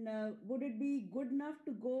 And would it be good enough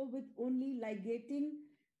to go with only ligating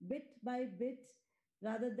bit by bit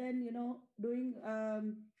rather than, doing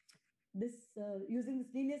using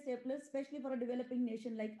this linear stapler, especially for a developing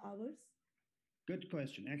nation like ours? Good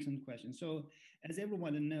question, excellent question. So as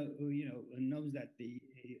everyone knows that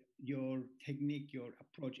your technique, your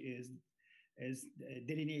approach is is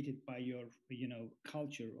delineated by your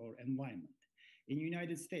culture or environment. In the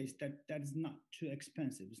United States, that is not too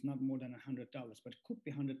expensive. It's not more than $100, but could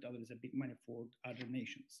be $100 is a big money for other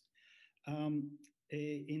nations.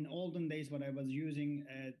 In olden days, what I was using,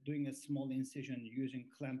 doing a small incision using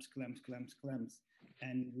clamps,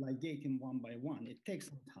 and ligating one by one. It takes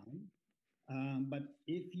some time. But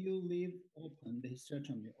if you leave open the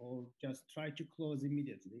hysterectomy or just try to close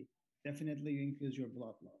immediately, definitely you increase your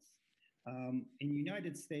blood loss. In the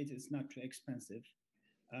United States, it's not too expensive,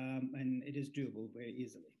 and it is doable very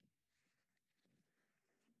easily.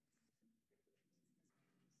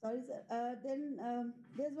 Sorry, sir. Then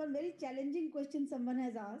there's one very challenging question someone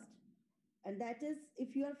has asked, and that is,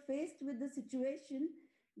 if you are faced with the situation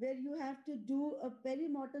where you have to do a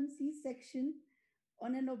perimortem C-section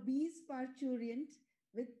on an obese parturient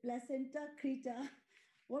with placenta creta,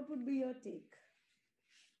 what would be your take?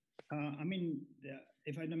 I mean,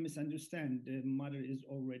 if I don't misunderstand, the mother is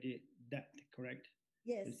already dead, correct?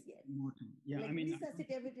 Yes, yes. Yeah, like I mean,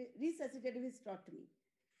 resuscitative hysterectomy.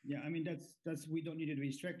 Yeah, I mean, that's we don't need to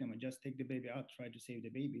hysterectomy. Just take the baby out, try to save the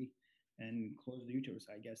baby, and close the uterus.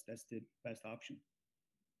 I guess that's the best option.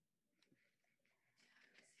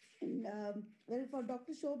 And, well, for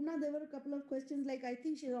Dr. Shobna, there were a couple of questions. Like I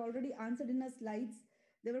think she already answered in her slides.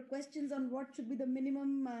 There were questions on what should be the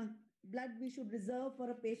minimum blood we should reserve for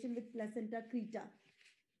a patient with placenta creta.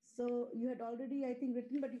 So you had already, I think,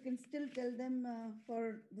 written, but you can still tell them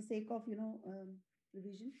for the sake of,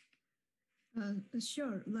 revision.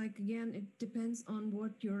 Sure. Like, again, it depends on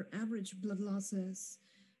what your average blood loss is.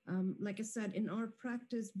 Like I said, in our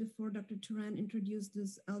practice, before Dr. Turan introduced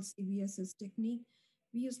this LCVSS technique,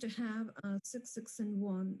 we used to have 6, 6, and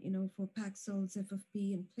 1, for packed cells,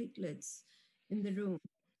 FFP, and platelets in the room.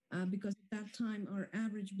 Because at that time, our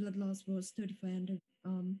average blood loss was 3,500.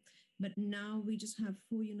 But now we just have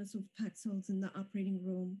 4 units of packed cells in the operating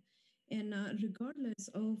room. And regardless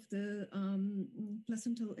of the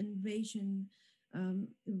placental invasion,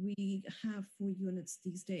 we have 4 units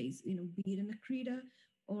these days, be it in a creta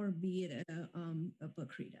or be it a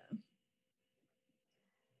creta.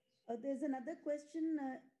 There's another question.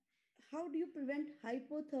 How do you prevent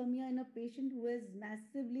hypothermia in a patient who has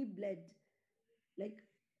massively bled? Like,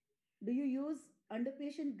 do you use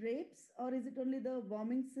under-patient drapes, or is it only the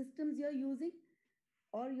warming systems you're using?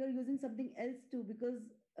 Or you're using something else too? Because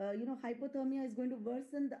hypothermia is going to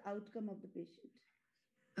worsen the outcome of the patient.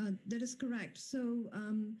 That is correct. So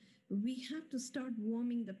we have to start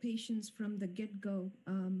warming the patients from the get-go.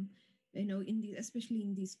 Especially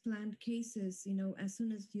in these planned cases, as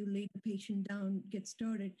soon as you lay the patient down, get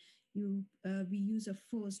started, we use a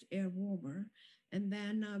forced air warmer. And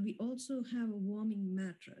then we also have a warming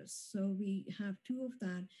mattress. So we have 2 of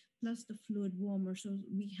that, plus the fluid warmer. So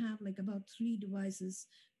we have like about 3 devices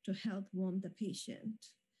to help warm the patient.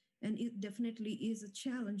 And it definitely is a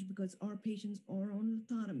challenge because our patients are on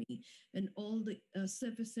lithotomy, and all the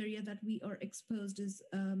surface area that we are exposed is,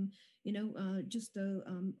 just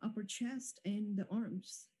the upper chest and the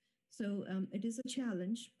arms. So it is a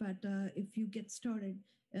challenge, but if you get started,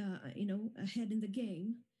 ahead in the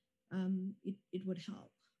game, it would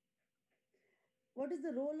help. What is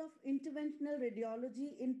the role of interventional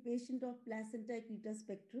radiology in patient of placenta creta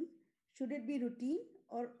spectrum? Should it be routine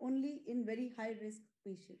or only in very high-risk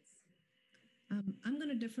patients? I'm going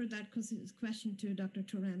to defer that question to Dr.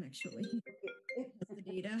 Turan, actually. That's the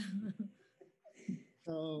data.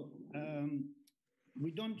 So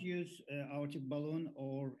we don't use aortic balloon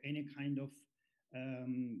or any kind of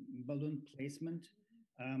balloon placement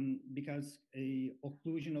because a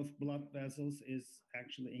occlusion of blood vessels is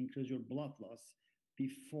actually increase your blood loss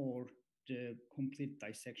before the complete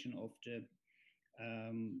dissection of the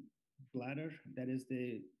bladder. That is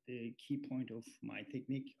the key point of my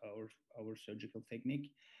technique, our surgical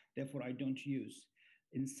technique. Therefore, I don't use.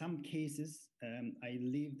 In some cases, I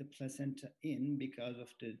leave the placenta in because of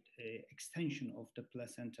the extension of the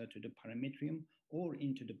placenta to the parametrium or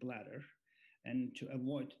into the bladder, and to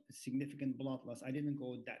avoid significant blood loss. I didn't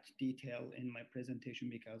go that detail in my presentation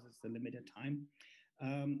because it's the limited time.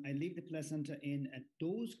 I leave the placenta in. At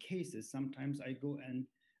those cases, sometimes I go and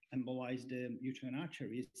embolize the uterine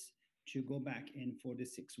arteries to go back in 4 to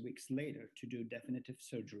 6 weeks later to do definitive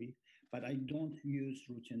surgery, but I don't use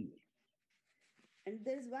routinely. And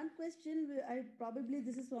there's one question,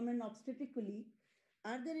 this is from an obstetric colleague.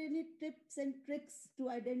 Are there any tips and tricks to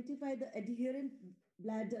identify the adherent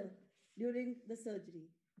bladder during the surgery?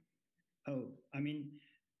 Oh, I mean,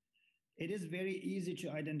 it is very easy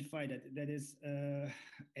to identify that is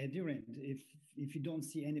adherent. If you don't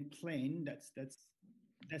see any plane, that's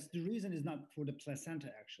the reason is not for the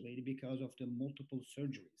placenta actually, because of the multiple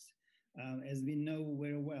surgeries. As we know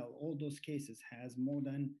very well, all those cases has more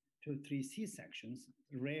than 2 or 3 C-sections.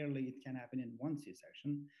 Rarely it can happen in 1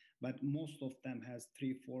 C-section, but most of them has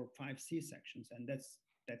 3, 4, 5 C-sections, and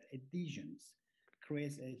that adhesions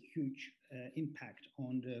creates a huge impact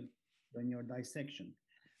on when your dissection.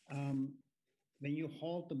 When you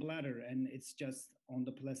hold the bladder and it's just on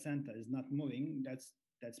the placenta, is not moving,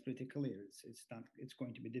 that's pretty clear. It's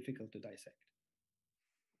going to be difficult to dissect.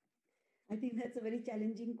 I think that's a very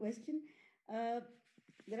challenging question.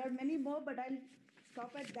 There are many more, but I'll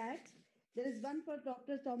stop at that. There is one for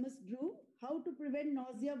Dr. Thomas Drew. How to prevent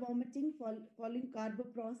nausea, vomiting following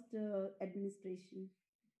carboprost administration?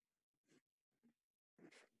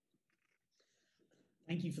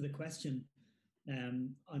 Thank you for the question.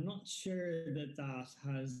 I'm not sure that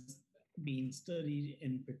has been studied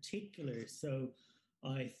in particular. So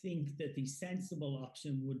I think that the sensible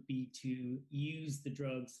option would be to use the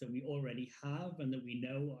drugs that we already have and that we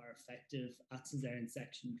know are effective at cesarean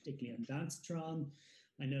section, particularly ondansetron.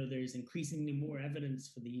 I know there's increasingly more evidence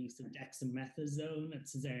for the use of dexamethasone at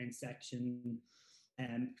cesarean section,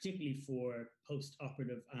 particularly for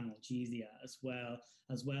post-operative analgesia, as well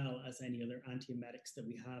as any other antiemetics that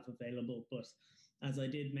we have available. But as I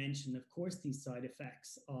did mention, of course, these side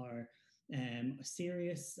effects are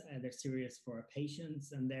serious. They're serious for our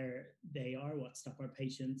patients, and they are what stop our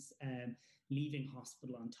patients leaving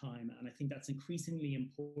hospital on time. And I think that's increasingly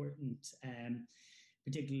important,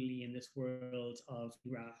 particularly in this world of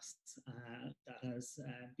RAS that has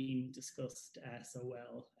been discussed so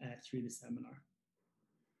well through the seminar.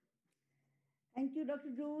 Thank you,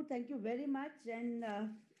 Dr. Drew. Thank you very much. And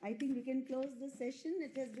I think we can close this session.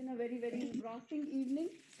 It has been a very, very engrossing evening.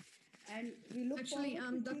 And we look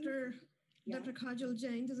forward to Dr. Kajal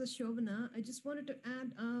Jain, this is Shobana. I just wanted to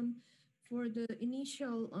add for the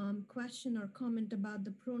initial question or comment about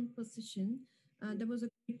the prone position. There was a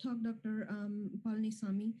great talk, Dr.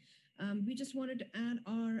 Palanisamy. We just wanted to add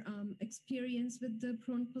our experience with the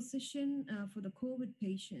prone position for the COVID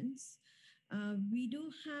patients. We do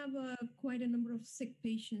have quite a number of sick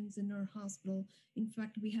patients in our hospital. In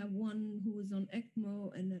fact, we have one who is on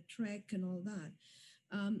ECMO and a trach and all that.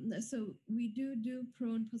 So we do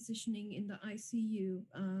prone positioning in the ICU.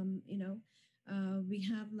 We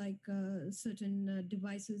have like certain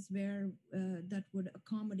devices where that would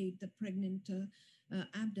accommodate the pregnant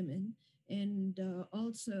abdomen. And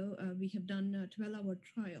also we have done 12-hour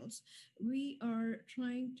trials. We are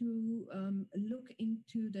trying to look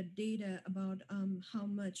into the data about how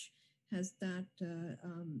much has that,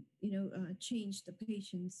 changed the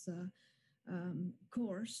patient's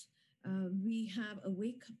course. We have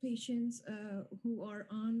awake patients who are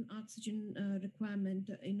on oxygen requirement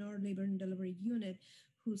in our labor and delivery unit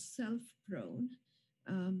who's self-prone.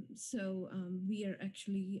 So we are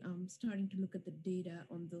actually starting to look at the data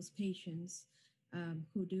on those patients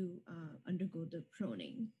who do undergo the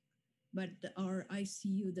proning. But our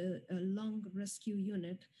ICU, the lung rescue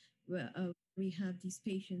unit, where we have these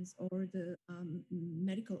patients, or the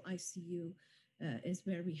medical ICU is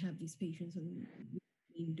where we have these patients, and we've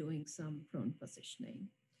been doing some prone positioning.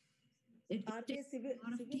 It takes a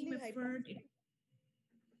lot of team effort.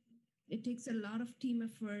 It takes a lot of team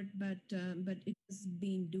effort, but it has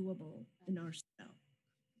been doable in our staff.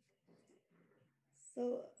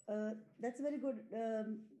 So that's a very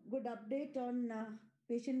good update on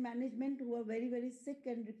patient management who are very, very sick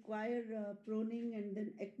and require proning, and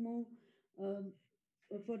then ECMO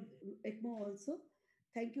for ECMO also.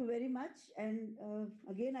 Thank you very much. And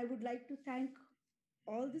again, I would like to thank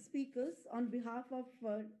all the speakers on behalf of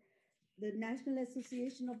the National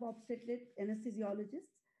Association of Obstetric Anesthesiologists,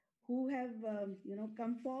 who have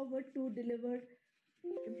come forward to deliver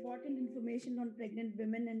important information on pregnant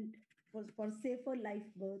women and for safer life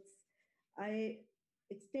births. I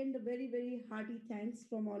extend a very, very hearty thanks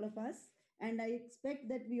from all of us, and I expect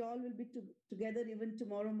that we all will be together even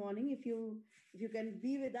tomorrow morning. If you can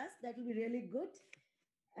be with us, that will be really good.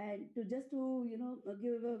 And to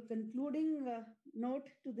give a concluding note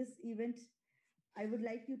to this event, I would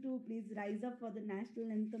like you to please rise up for the national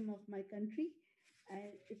anthem of my country.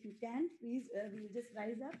 And if you can, please, we'll just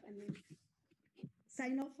rise up and we'll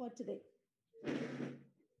sign off for today.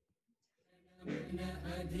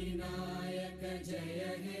 अधिनायक जय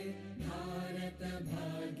हे भारत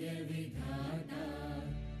भाग्य विधाता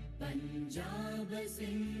पंजाब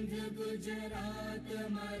सिंध गुजरात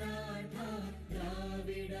मराठा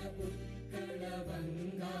द्राविड उत्कल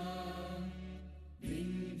बंगा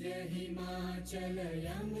विंध्य हिमाचल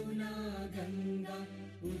यमुना गंगा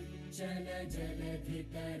उच्चल जलधि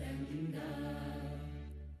तरंगा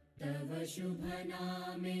तव शुभ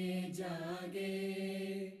नामे जागे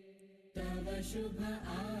तव शुभ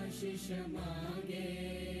आशिष मागे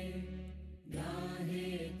गाहे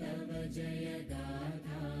तव जय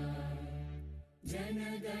गाथा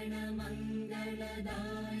जनगण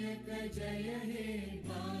मंगलदायक जय हे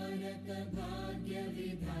भारत भाग्य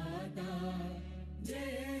विधाता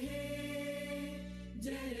जय हे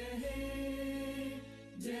जय हे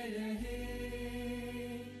जय हे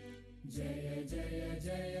जय जय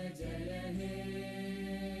जय जय हे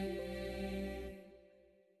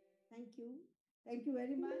Thank you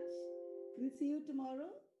very much. We'll see you tomorrow.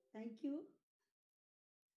 Thank you.